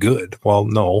must be good. Well,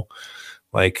 no,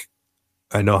 like,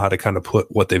 I know how to kind of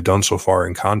put what they've done so far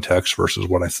in context versus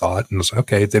what I thought. And it's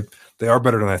okay, they are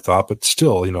better than I thought, but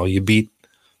still, you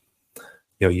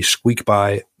squeak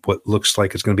by what looks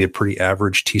like it's going to be a pretty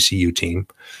average TCU team.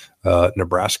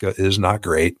 Nebraska is not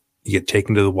great. You get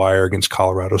taken to the wire against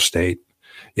Colorado State.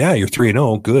 Yeah, you're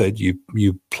 3-0, good. You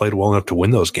played well enough to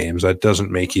win those games. That doesn't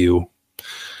make you.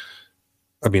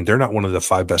 I mean, they're not one of the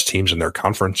 5 best teams in their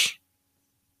conference.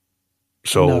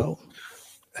 So no.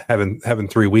 having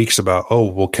 3 weeks about,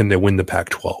 can they win the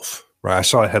Pac-12? Right? I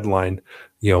saw a headline,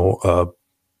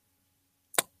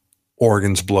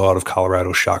 Oregon's blowout of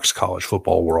Colorado shocks college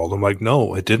football world. I'm like,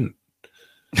 no, it didn't.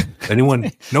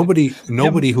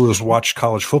 Nobody who has watched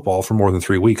college football for more than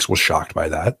 3 weeks was shocked by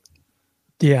that.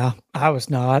 Yeah, I was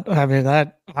not. I mean,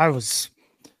 I was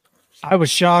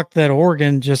shocked that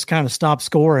Oregon just kind of stopped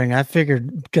scoring. I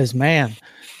figured because, man,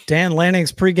 Dan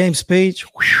Lanning's pregame speech,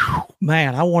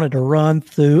 man, I wanted to run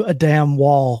through a damn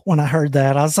wall when I heard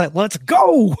that. I was like, let's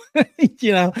go.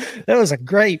 That was a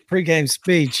great pregame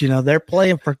speech. They're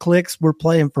playing for clicks. We're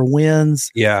playing for wins.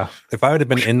 Yeah. If I would have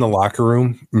been in the locker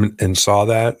room and saw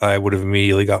that, I would have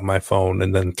immediately got my phone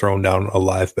and then thrown down a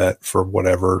live bet for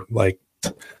whatever, like,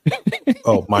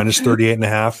 minus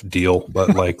 38.5 deal.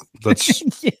 But like, let's,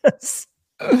 yes.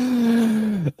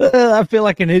 I feel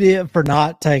like an idiot for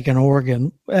not taking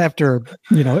Oregon after,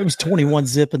 it was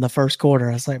 21-0 in the first quarter.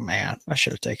 I was like, man, I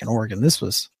should have taken Oregon. This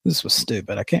was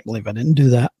stupid. I can't believe I didn't do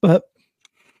that. But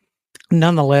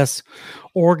nonetheless,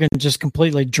 Oregon just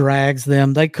completely drags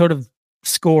them. They could have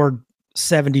scored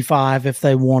 75 if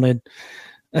they wanted.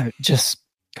 Just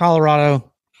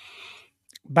Colorado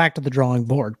back to the drawing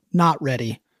board. Not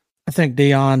ready. I think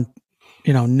Dion,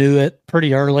 knew it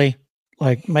pretty early.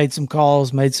 Like made some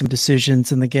calls, made some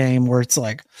decisions in the game where it's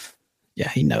like, yeah,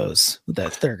 he knows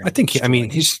that they're going to.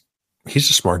 He's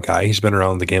a smart guy. He's been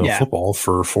around the game of football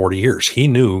for 40 years. He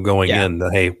knew going in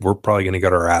that, hey, we're probably going to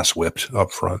get our ass whipped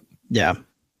up front. Yeah.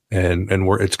 And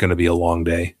it's going to be a long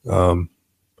day.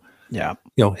 Yeah.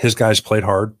 His guys played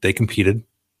hard. They competed.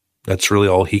 That's really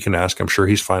all he can ask. I'm sure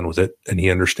he's fine with it. And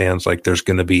he understands like there's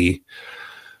going to be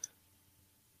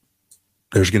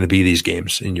these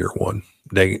games in year one.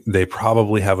 They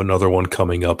probably have another one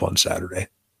coming up on Saturday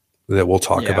that we'll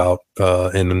talk about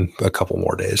in a couple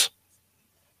more days.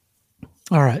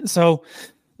 All right. So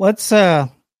let's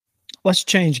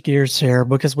change gears here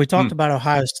because we talked about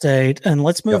Ohio State, and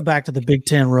let's move back to the Big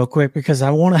Ten real quick because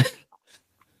I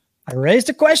raised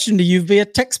a question to you via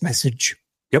text message.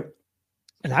 Yep.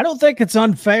 And I don't think it's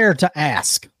unfair to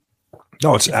ask.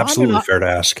 No, it's absolutely fair to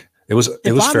ask. It was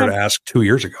fair to ask 2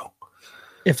 years ago.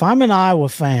 If I'm an Iowa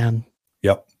fan,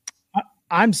 yep,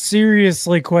 I'm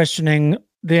seriously questioning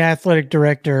the athletic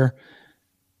director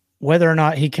whether or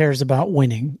not he cares about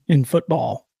winning in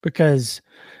football because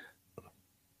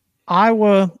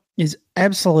Iowa is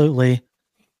absolutely,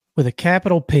 with a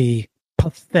capital P,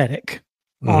 pathetic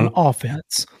on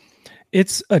offense.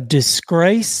 It's a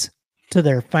disgrace to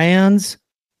their fans,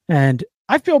 and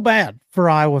I feel bad for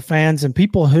Iowa fans and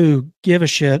people who give a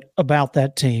shit about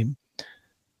that team.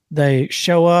 They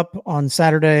show up on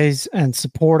Saturdays and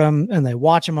support them, and they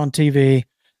watch them on TV,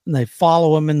 and they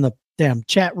follow them in the damn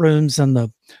chat rooms and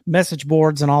the message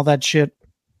boards and all that shit.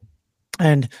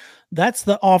 And that's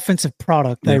the offensive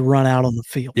product they run out on the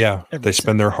field. Yeah, they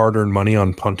spend their hard-earned money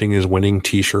on punting is winning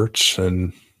T-shirts.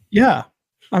 And yeah,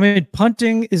 I mean,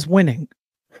 punting is winning.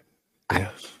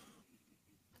 Yeah.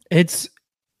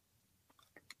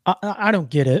 I don't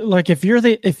get it. Like if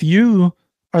you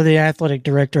are the athletic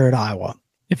director at Iowa,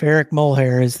 if Eric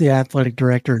Mulhair is the athletic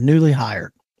director, newly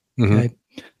hired, okay,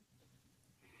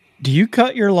 do you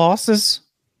cut your losses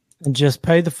and just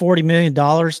pay the $40 million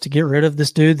to get rid of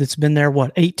this dude that's been there,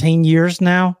 18 years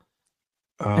now?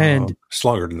 And it's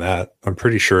longer than that. I'm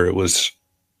pretty sure it was.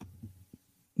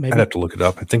 Maybe. I'd have to look it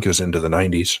up. I think it was into the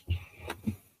 90s.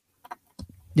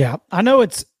 Yeah, I know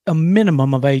it's a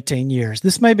minimum of 18 years.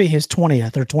 This may be his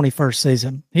 20th or 21st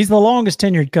season. He's the longest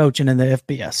tenured coach in the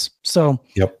FBS. So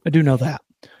I do know that.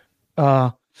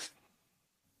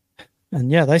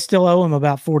 And yeah, they still owe him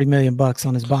about $40 million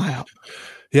on his buyout.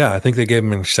 Yeah, I think they gave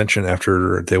him an extension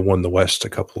after they won the West a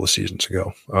couple of seasons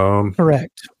ago.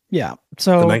 Correct. Yeah.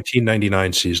 So the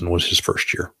 1999 season was his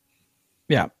first year.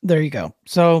 Yeah, there you go.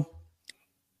 So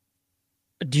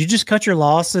do you just cut your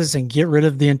losses and get rid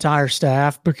of the entire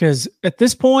staff? Because at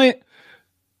this point,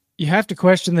 you have to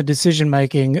question the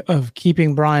decision-making of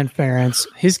keeping Brian Ferentz,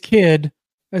 his kid,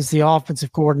 as the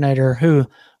offensive coordinator, who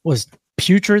was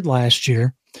putrid last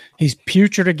year. He's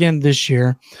putrid again this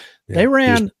year. Yeah, they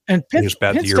ran and Penn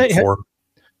the year before.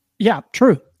 Yeah,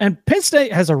 true. And Penn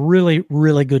State has a really,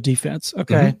 really good defense.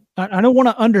 Okay. I don't want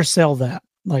to undersell that.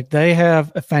 Like they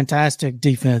have a fantastic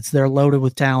defense. They're loaded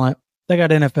with talent. They got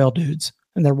NFL dudes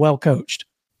and they're well coached.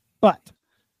 But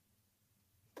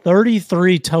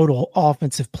 33 total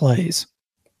offensive plays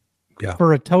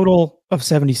for a total of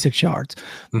 76 yards.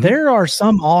 There are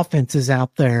some offenses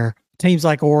out there, teams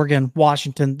like Oregon,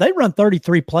 Washington, they run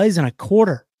 33 plays in a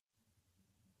quarter.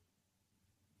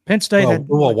 Penn State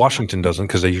Washington doesn't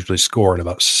because they usually score in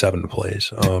about 7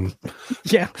 plays.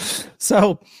 Yeah.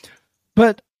 So,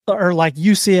 or like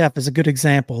UCF is a good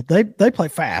example. They play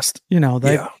fast.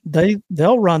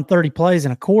 They'll run 30 plays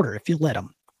in a quarter if you let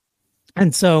them.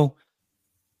 And so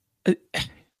I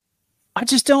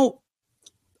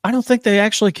don't think they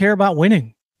actually care about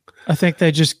winning. I think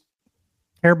they just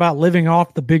care about living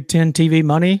off the Big Ten TV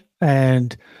money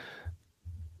and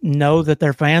know that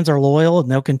their fans are loyal and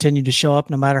they'll continue to show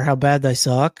up no matter how bad they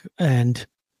suck, and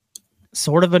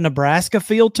sort of a Nebraska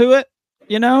feel to it,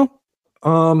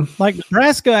 like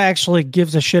Nebraska actually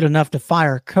gives a shit enough to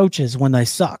fire coaches when they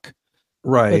suck.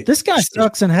 Right. But this guy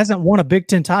sucks and hasn't won a Big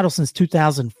Ten title since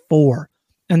 2004.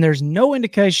 And there's no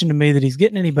indication to me that he's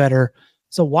getting any better.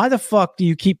 So why the fuck do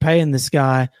you keep paying this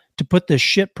guy to put this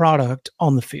shit product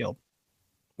on the field?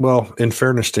 Well, in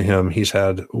fairness to him, he's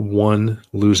had one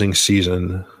losing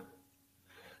season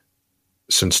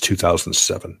since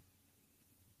 2007.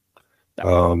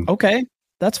 Okay,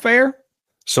 that's fair.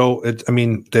 So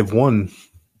they've won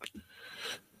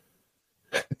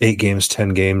 8 games, 10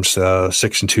 games,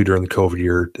 6-2 during the COVID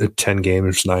year, 10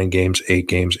 games, 9 games, 8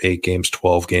 games, 8 games,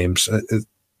 12 games.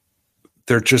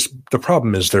 The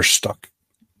problem is they're stuck.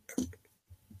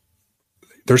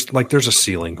 There's a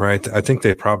ceiling, right? I think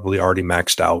they probably already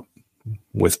maxed out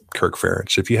with Kirk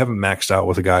Ferentz. If you haven't maxed out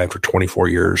with a guy for 24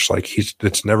 years,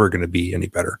 it's never going to be any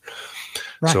better.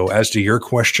 Right. So as to your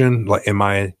question, am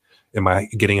I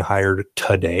getting hired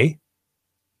today?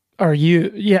 Are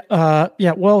you? Yeah.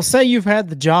 Well, say you've had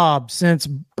the job since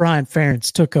Brian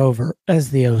Ferentz took over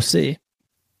as the OC.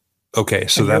 Okay.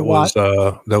 So that was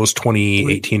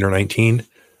 2018 or 19.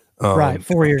 Right.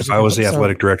 4 years ago. If I was the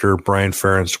athletic director, Brian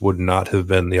Ferentz would not have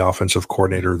been the offensive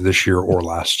coordinator this year or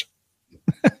last.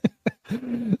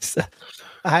 So,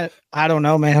 I don't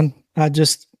know, man. I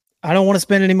don't want to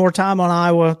spend any more time on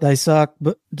Iowa. They suck,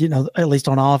 but at least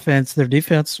on offense, their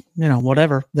defense,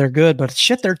 whatever, they're good, but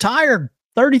shit, they're tired.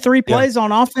 33 plays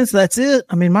on offense. That's it.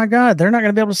 I mean, my God, they're not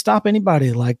going to be able to stop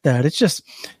anybody like that. It's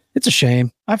a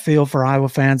shame. I feel for Iowa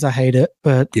fans. I hate it,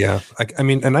 but yeah,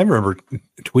 and I remember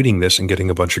tweeting this and getting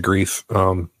a bunch of grief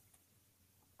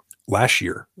last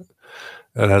year.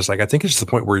 And I was like, I think it's the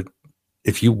point where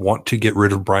if you want to get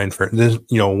rid of Brian Ferentz,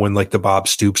 when the Bob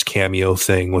Stoops cameo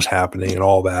thing was happening and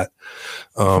all that,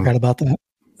 I forgot about that.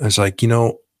 I was like,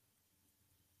 I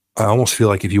almost feel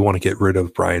like if you want to get rid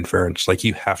of Brian Ferentz,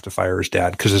 you have to fire his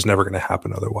dad because it's never going to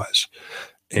happen otherwise.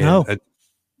 And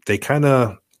they kind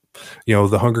of,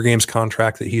 the Hunger Games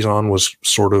contract that he's on was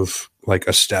sort of like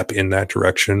a step in that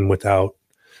direction without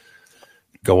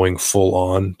going full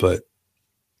on. But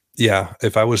yeah,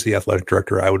 if I was the athletic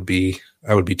director, I would be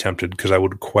tempted because I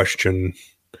would question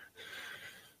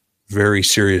very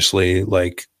seriously,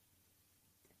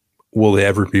 will they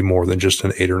ever be more than just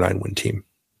an 8 or 9 win team?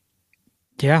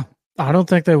 Yeah, I don't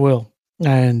think they will.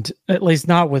 And at least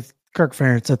not with Kirk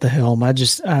Ferentz at the helm. I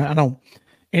don't,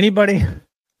 anybody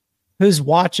who's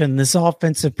watching this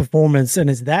offensive performance and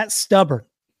is that stubborn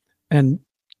and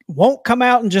won't come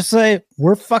out and just say,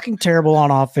 we're fucking terrible on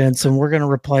offense and we're going to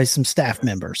replace some staff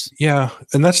members. Yeah.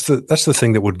 And that's the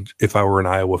thing that would, if I were an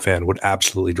Iowa fan, would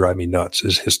absolutely drive me nuts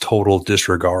is his total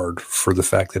disregard for the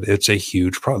fact that it's a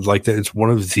huge problem. That it's one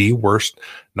of the worst,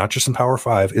 not just in Power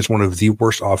 5, it's one of the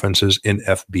worst offenses in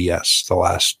FBS the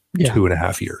last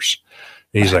 2.5 years.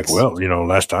 And he's like, well,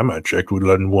 last time I checked, we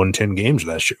hadn't won 10 games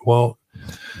last year. Well,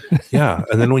 yeah.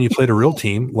 And then when you played a real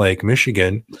team like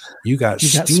Michigan, you got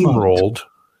steamrolled.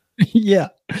 Yeah,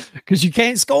 because you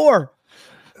can't score.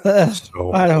 I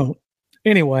don't.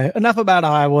 Anyway, enough about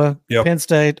Iowa. Yep. Penn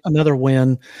State, another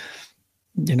win.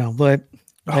 But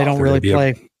they don't really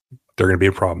play. They're going to be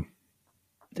a problem.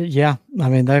 Yeah, I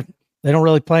mean they don't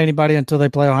really play anybody until they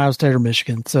play Ohio State or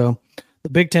Michigan. So the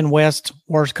Big Ten West,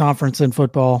 worst conference in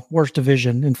football, worst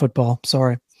division in football.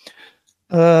 Sorry.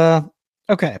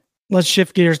 Okay, let's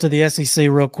shift gears to the SEC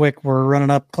real quick. We're running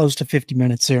up close to 50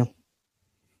 minutes here.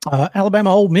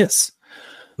 Alabama, Ole Miss.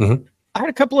 Mm-hmm. I had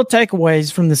a couple of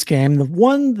takeaways from this game. The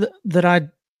one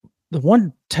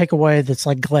takeaway that's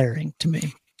glaring to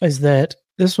me is that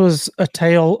this was a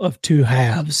tale of two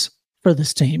halves for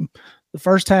this team. The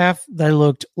first half, they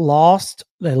looked lost.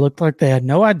 They looked like they had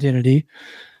no identity.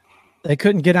 They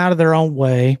couldn't get out of their own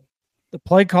way. The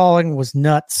play calling was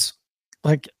nuts.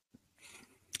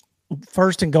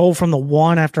 First and goal from the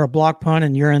 1 after a block punt,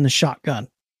 and you're in the shotgun.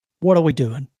 What are we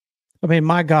doing? I mean,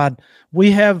 my God, we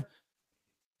have,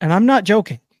 and I'm not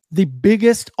joking, the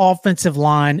biggest offensive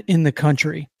line in the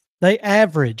country. They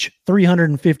average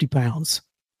 350 pounds.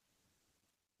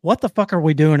 What the fuck are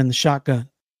we doing in the shotgun?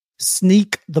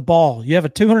 Sneak the ball. You have a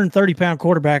 230-pound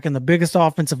quarterback and the biggest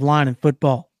offensive line in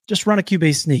football. Just run a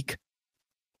QB sneak.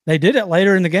 They did it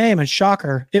later in the game, and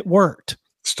shocker, it worked.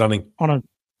 Stunning.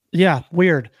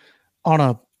 Weird.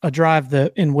 On a drive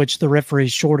in which the referee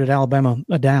shorted Alabama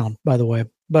a down, by the way.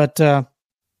 But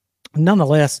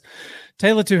nonetheless,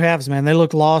 tale of two halves, man. They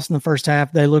looked lost in the first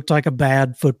half. They looked like a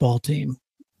bad football team.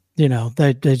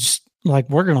 They just we're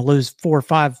going to lose 4 or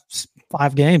 5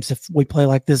 games if we play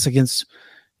like this against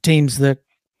teams that,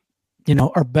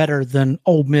 are better than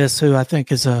Ole Miss, who I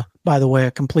think is by the way,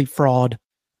 a complete fraud.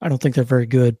 I don't think they're very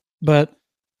good. But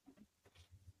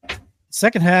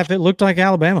second half, it looked like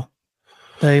Alabama.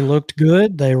 They looked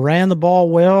good. They ran the ball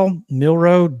well.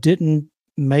 Milroe didn't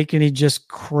make any just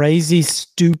crazy,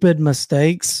 stupid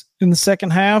mistakes in the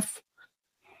second half.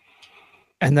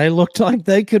 And they looked like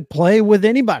they could play with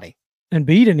anybody and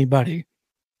beat anybody.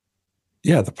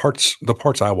 Yeah, the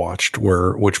parts I watched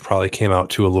which probably came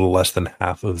out to a little less than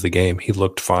half of the game. He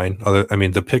looked fine.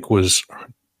 The pick was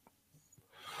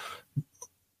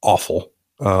awful.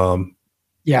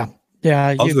 Yeah.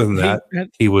 Other than that,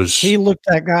 he looked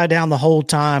that guy down the whole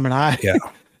time, and yeah.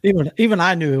 even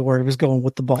I knew where he was going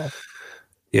with the ball.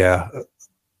 Yeah.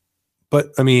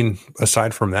 But I mean,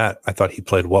 aside from that, I thought he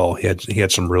played well. He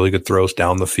had some really good throws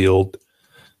down the field.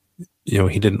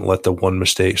 He didn't let the one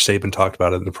mistake. Saban talked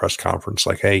about it in the press conference,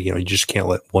 like, hey, you just can't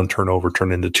let one turnover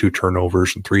turn into 2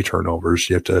 turnovers and 3 turnovers.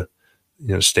 You have to,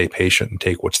 stay patient and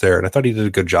take what's there. And I thought he did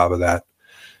a good job of that.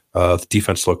 The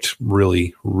defense looked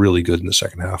really, really good in the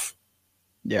second half.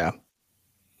 Yeah.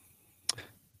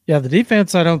 Yeah, the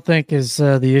defense, I don't think, is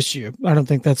the issue. I don't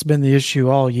think that's been the issue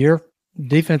all year.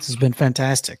 Defense has been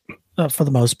fantastic for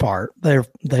the most part.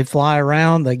 They fly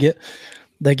around. They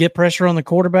get pressure on the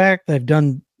quarterback. They've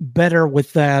done better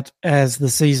with that as the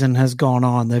season has gone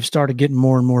on. They've started getting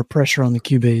more and more pressure on the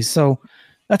QBs. So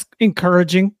that's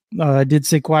encouraging. I did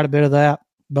see quite a bit of that.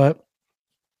 But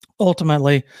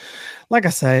ultimately, like I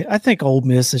say, I think Ole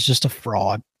Miss is just a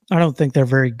fraud. I don't think they're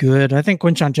very good. I think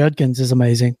Quinshon Judkins is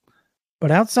amazing. But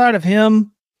outside of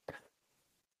him,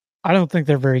 I don't think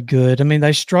they're very good. I mean,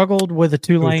 they struggled with a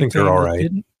Tulane team right.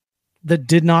 that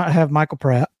did not have Michael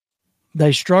Pratt.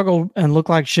 They struggled and looked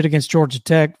like shit against Georgia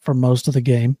Tech for most of the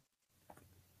game.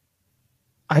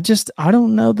 I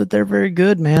don't know that they're very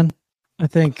good, man. I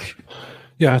think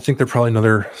they're probably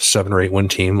another 7 or 8 win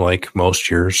team like most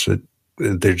years.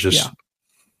 They just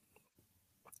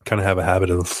kind of have a habit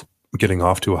of getting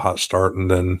off to a hot start, and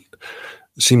then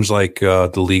it seems like the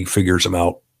league figures them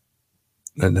out,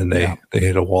 and then they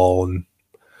hit a wall and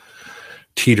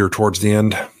teeter towards the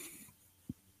end.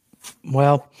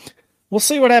 Well, we'll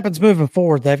see what happens moving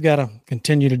forward. They've got to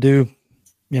continue to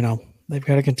they've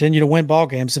got to continue to win ball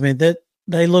games. I mean,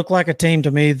 they look like a team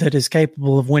to me that is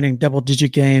capable of winning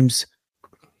double-digit games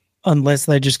unless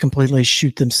they just completely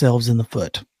shoot themselves in the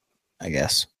foot, I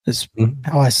guess, is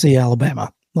how I see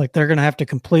Alabama. Like, they're going to have to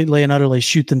completely and utterly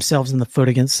shoot themselves in the foot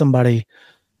against somebody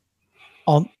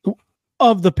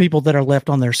of the people that are left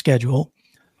on their schedule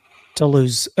to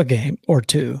lose a game or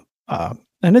two.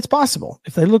 And it's possible.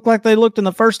 If they look like they looked in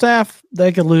the first half,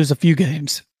 they could lose a few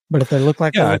games. But if they look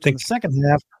like they looked in the second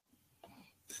half,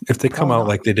 if they come out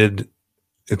like they did,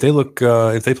 if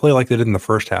they play like they did in the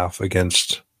first half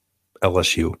against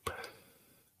LSU,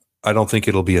 I don't think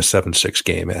it'll be a 7-6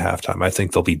 game at halftime. I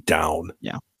think they'll be down.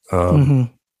 Yeah.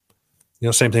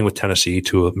 Same thing with Tennessee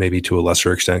maybe to a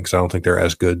lesser extent, because I don't think they're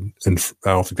as good and I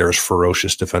don't think they're as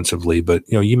ferocious defensively. But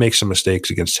you make some mistakes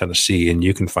against Tennessee, and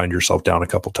you can find yourself down a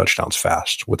couple touchdowns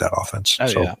fast with that offense.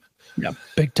 Oh, yeah,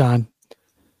 big time.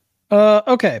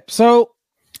 Okay, so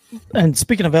and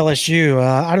speaking of LSU,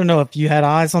 I don't know if you had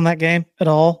eyes on that game at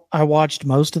all. I watched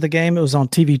most of the game. It was on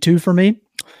TV2 for me.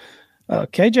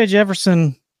 KJ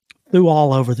Jefferson threw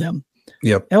all over them.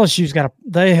 Yep. LSU's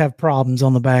they have problems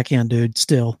on the back end, dude,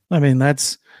 still. I mean,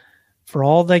 that's for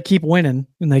all they keep winning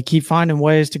and they keep finding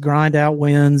ways to grind out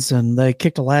wins, and they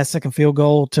kicked a last-second field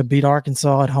goal to beat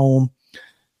Arkansas at home.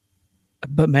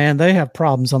 But, man, they have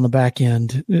problems on the back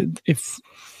end. If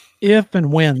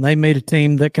and when they made a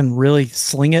team that can really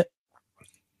sling it,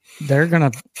 they're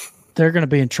gonna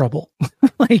be in trouble.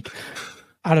 Like,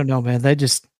 I don't know, man.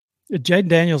 Jaden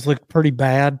Daniels looked pretty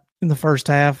bad in the first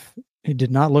half. He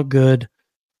did not look good.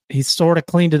 He sort of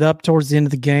cleaned it up towards the end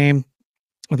of the game.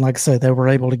 And like I said, they were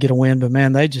able to get a win, but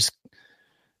man, they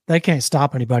can't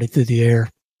stop anybody through the air.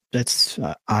 That's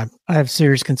I have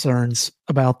serious concerns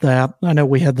about that. I know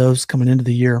we had those coming into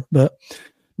the year, but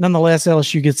nonetheless,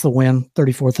 LSU gets the win,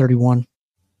 34-31.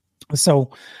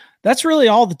 So that's really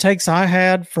all the takes I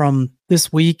had from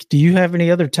this week. Do you have any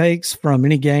other takes from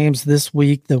any games this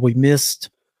week that we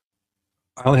missed?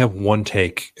 I only have one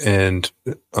take, and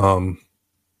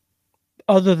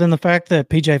other than the fact that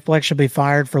PJ Fleck should be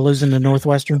fired for losing to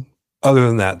Northwestern. Other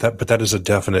than that, but that is a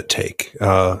definite take.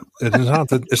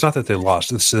 It's not that they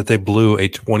lost; it's that they blew a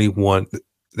 21.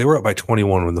 They were up by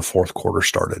 21 when the fourth quarter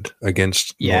started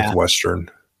against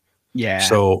Northwestern. Yeah.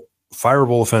 So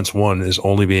fireable offense 1 is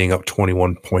only being up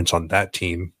 21 points on that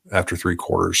team after 3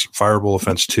 quarters. Fireable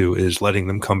offense 2 is letting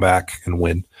them come back and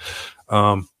win.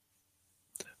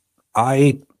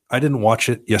 I didn't watch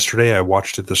it yesterday. I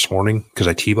watched it this morning because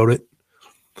I TiVoed it.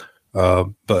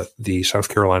 But the South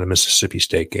Carolina Mississippi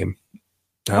State game,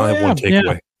 I only have one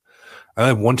takeaway. I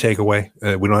have one takeaway.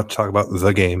 We don't have to talk about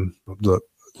the game,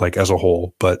 as a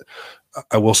whole, but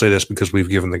I will say this because we've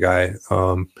given the guy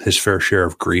his fair share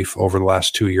of grief over the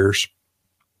last 2 years.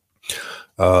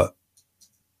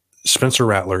 Spencer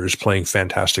Rattler is playing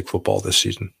fantastic football this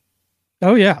season.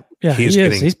 Oh yeah,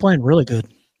 he's playing really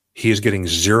good. He is getting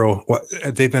 0.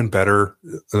 They've been better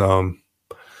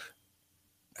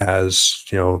as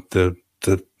the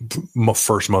the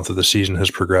first month of the season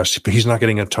has progressed. But he's not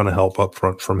getting a ton of help up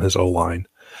front from his O-line.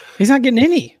 He's not getting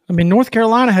any. I mean, North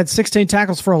Carolina had 16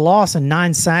 tackles for a loss and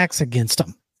 9 sacks against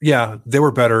them. Yeah, they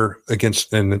were better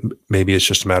against, and maybe it's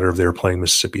just a matter of they were playing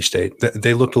Mississippi State.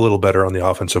 They looked a little better on the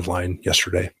offensive line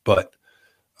yesterday, but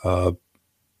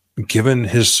given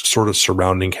his sort of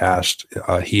surrounding cast,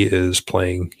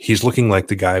 he's looking like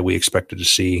the guy we expected to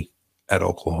see at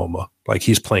Oklahoma. Like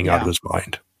he's playing out of his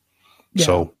mind. Yeah.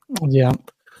 So yeah,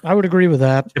 I would agree with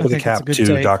that. Tip of the cap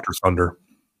to Dr. Thunder.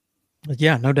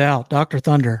 Yeah, no doubt. Dr.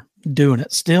 Thunder doing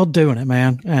it, still doing it,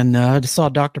 man. And I just saw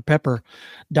Dr. Pepper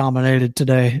dominated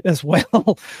today as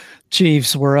well.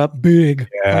 Chiefs were up big,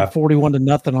 like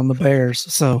 41-0 on the Bears.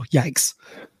 So yikes.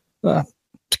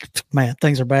 Man,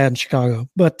 things are bad in Chicago.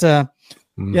 But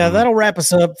yeah, that'll wrap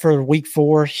us up for week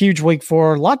 4. Huge week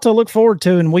 4. A lot to look forward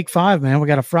to in week 5, man. We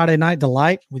got a Friday night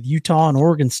delight with Utah and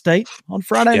Oregon State on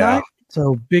Friday night.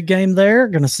 So big game there.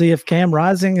 Going to see if Cam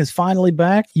Rising is finally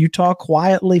back. Utah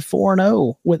quietly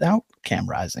 4-0 without Cam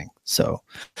Rising. So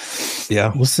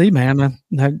yeah, we'll see, man.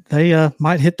 They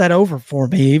might hit that over for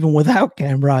me even without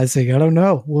Cam Rising. I don't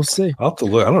know. We'll see. I'll have to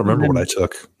look. I don't remember what I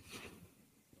took.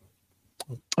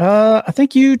 I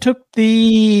think you took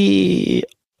the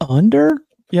under.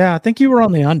 Yeah, I think you were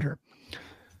on the under.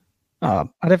 I'd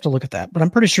have to look at that, but I'm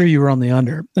pretty sure you were on the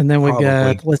under. And then we've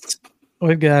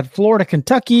got Florida,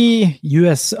 Kentucky,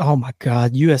 US. Oh my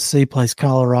God, USC plays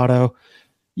Colorado.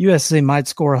 USC might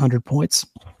score 100 points.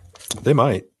 They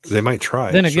might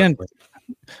try. Then again,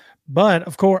 but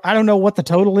of course, I don't know what the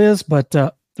total is, but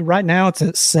right now it's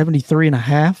at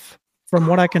 73.5. From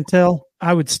what I can tell,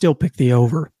 I would still pick the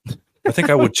over. I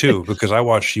think I would too, because I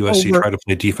watched USC try to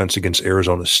play defense against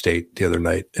Arizona State the other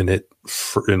night, and it,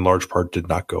 in large part, did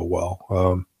not go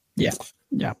well. Yeah.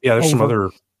 There's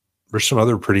some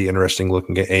other pretty interesting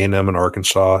looking at A&M and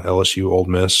Arkansas, LSU, Ole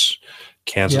Miss,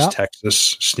 Kansas,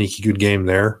 Texas, sneaky good game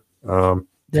there.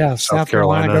 South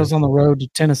Carolina goes on the road to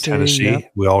Tennessee. Yeah.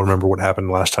 We all remember what happened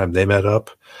last time they met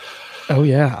up. Oh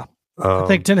yeah, I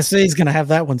think Tennessee is going to have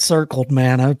that one circled,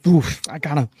 man. I would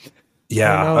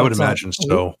imagine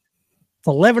so. It's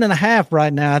 11.5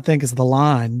 right now, I think, is the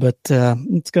line, but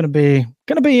it's going to be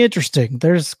interesting.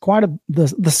 There's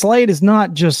the slate is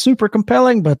not just super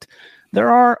compelling, but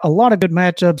there are a lot of good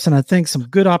matchups, and I think some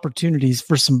good opportunities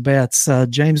for some bets.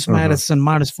 James Madison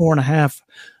 -4.5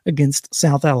 against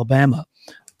South Alabama.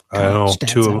 I know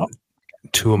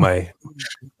two of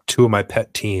my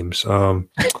pet teams. I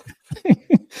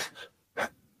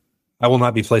will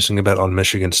not be placing a bet on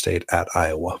Michigan State at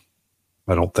Iowa.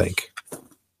 I don't think.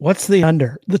 What's the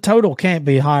under? The total can't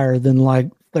be higher than like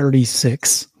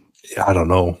 36. Yeah, I don't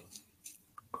know.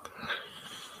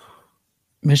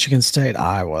 Michigan State,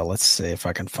 Iowa. Let's see if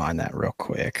I can find that real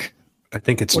quick. I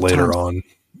think it's later on.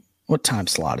 What time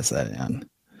slot is that in?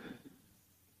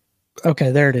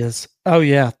 Okay, there it is. Oh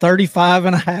yeah,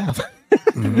 35.5.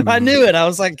 I knew it. I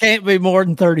was like, can't be more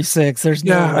than 36. There's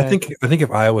no way. I think if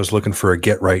Iowa's looking for a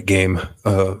get right game,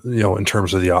 in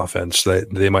terms of the offense,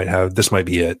 they might have. This might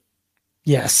be it.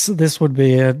 Yes, this would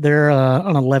be it. They're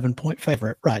an 11-point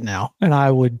favorite right now, and I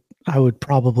would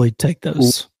probably take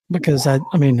those because I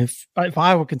mean if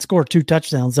Iowa can score 2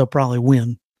 touchdowns, they'll probably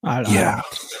win. I think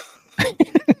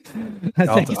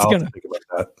it's gonna. Think about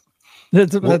that.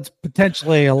 That's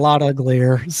potentially a lot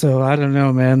uglier. So I don't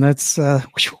know, man. That's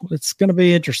it's going to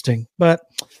be interesting. But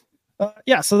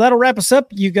so that'll wrap us up.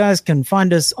 You guys can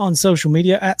find us on social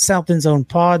media at South End Zone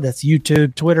Pod. That's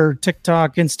YouTube, Twitter,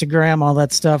 TikTok, Instagram, all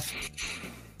that stuff.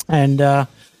 And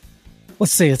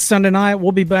let's see, it's Sunday night.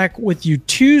 We'll be back with you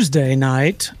Tuesday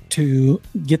night to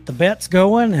get the bets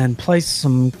going and place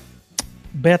some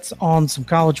bets on some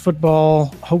college football.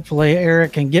 Hopefully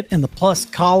Eric can get in the plus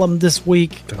column this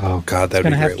week. Oh God,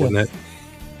 that'd be great, wouldn't it?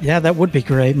 Yeah, that would be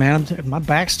great, man. My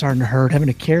back's starting to hurt having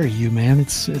to carry you, man.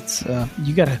 It's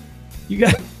you gotta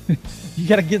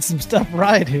get some stuff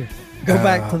right here. Go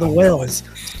back to the wells.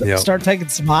 Start taking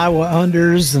some Iowa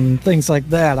unders and things like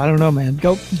that. I don't know, man.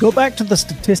 Go back to the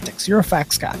statistics. You're a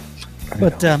facts guy.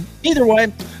 But either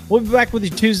way, we'll be back with you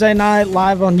Tuesday night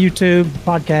live on YouTube. The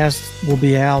podcast will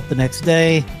be out the next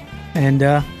day. And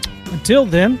until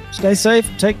then, stay safe,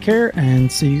 take care, and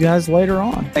see you guys later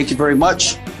on. Thank you very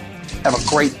much. Have a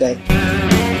great day.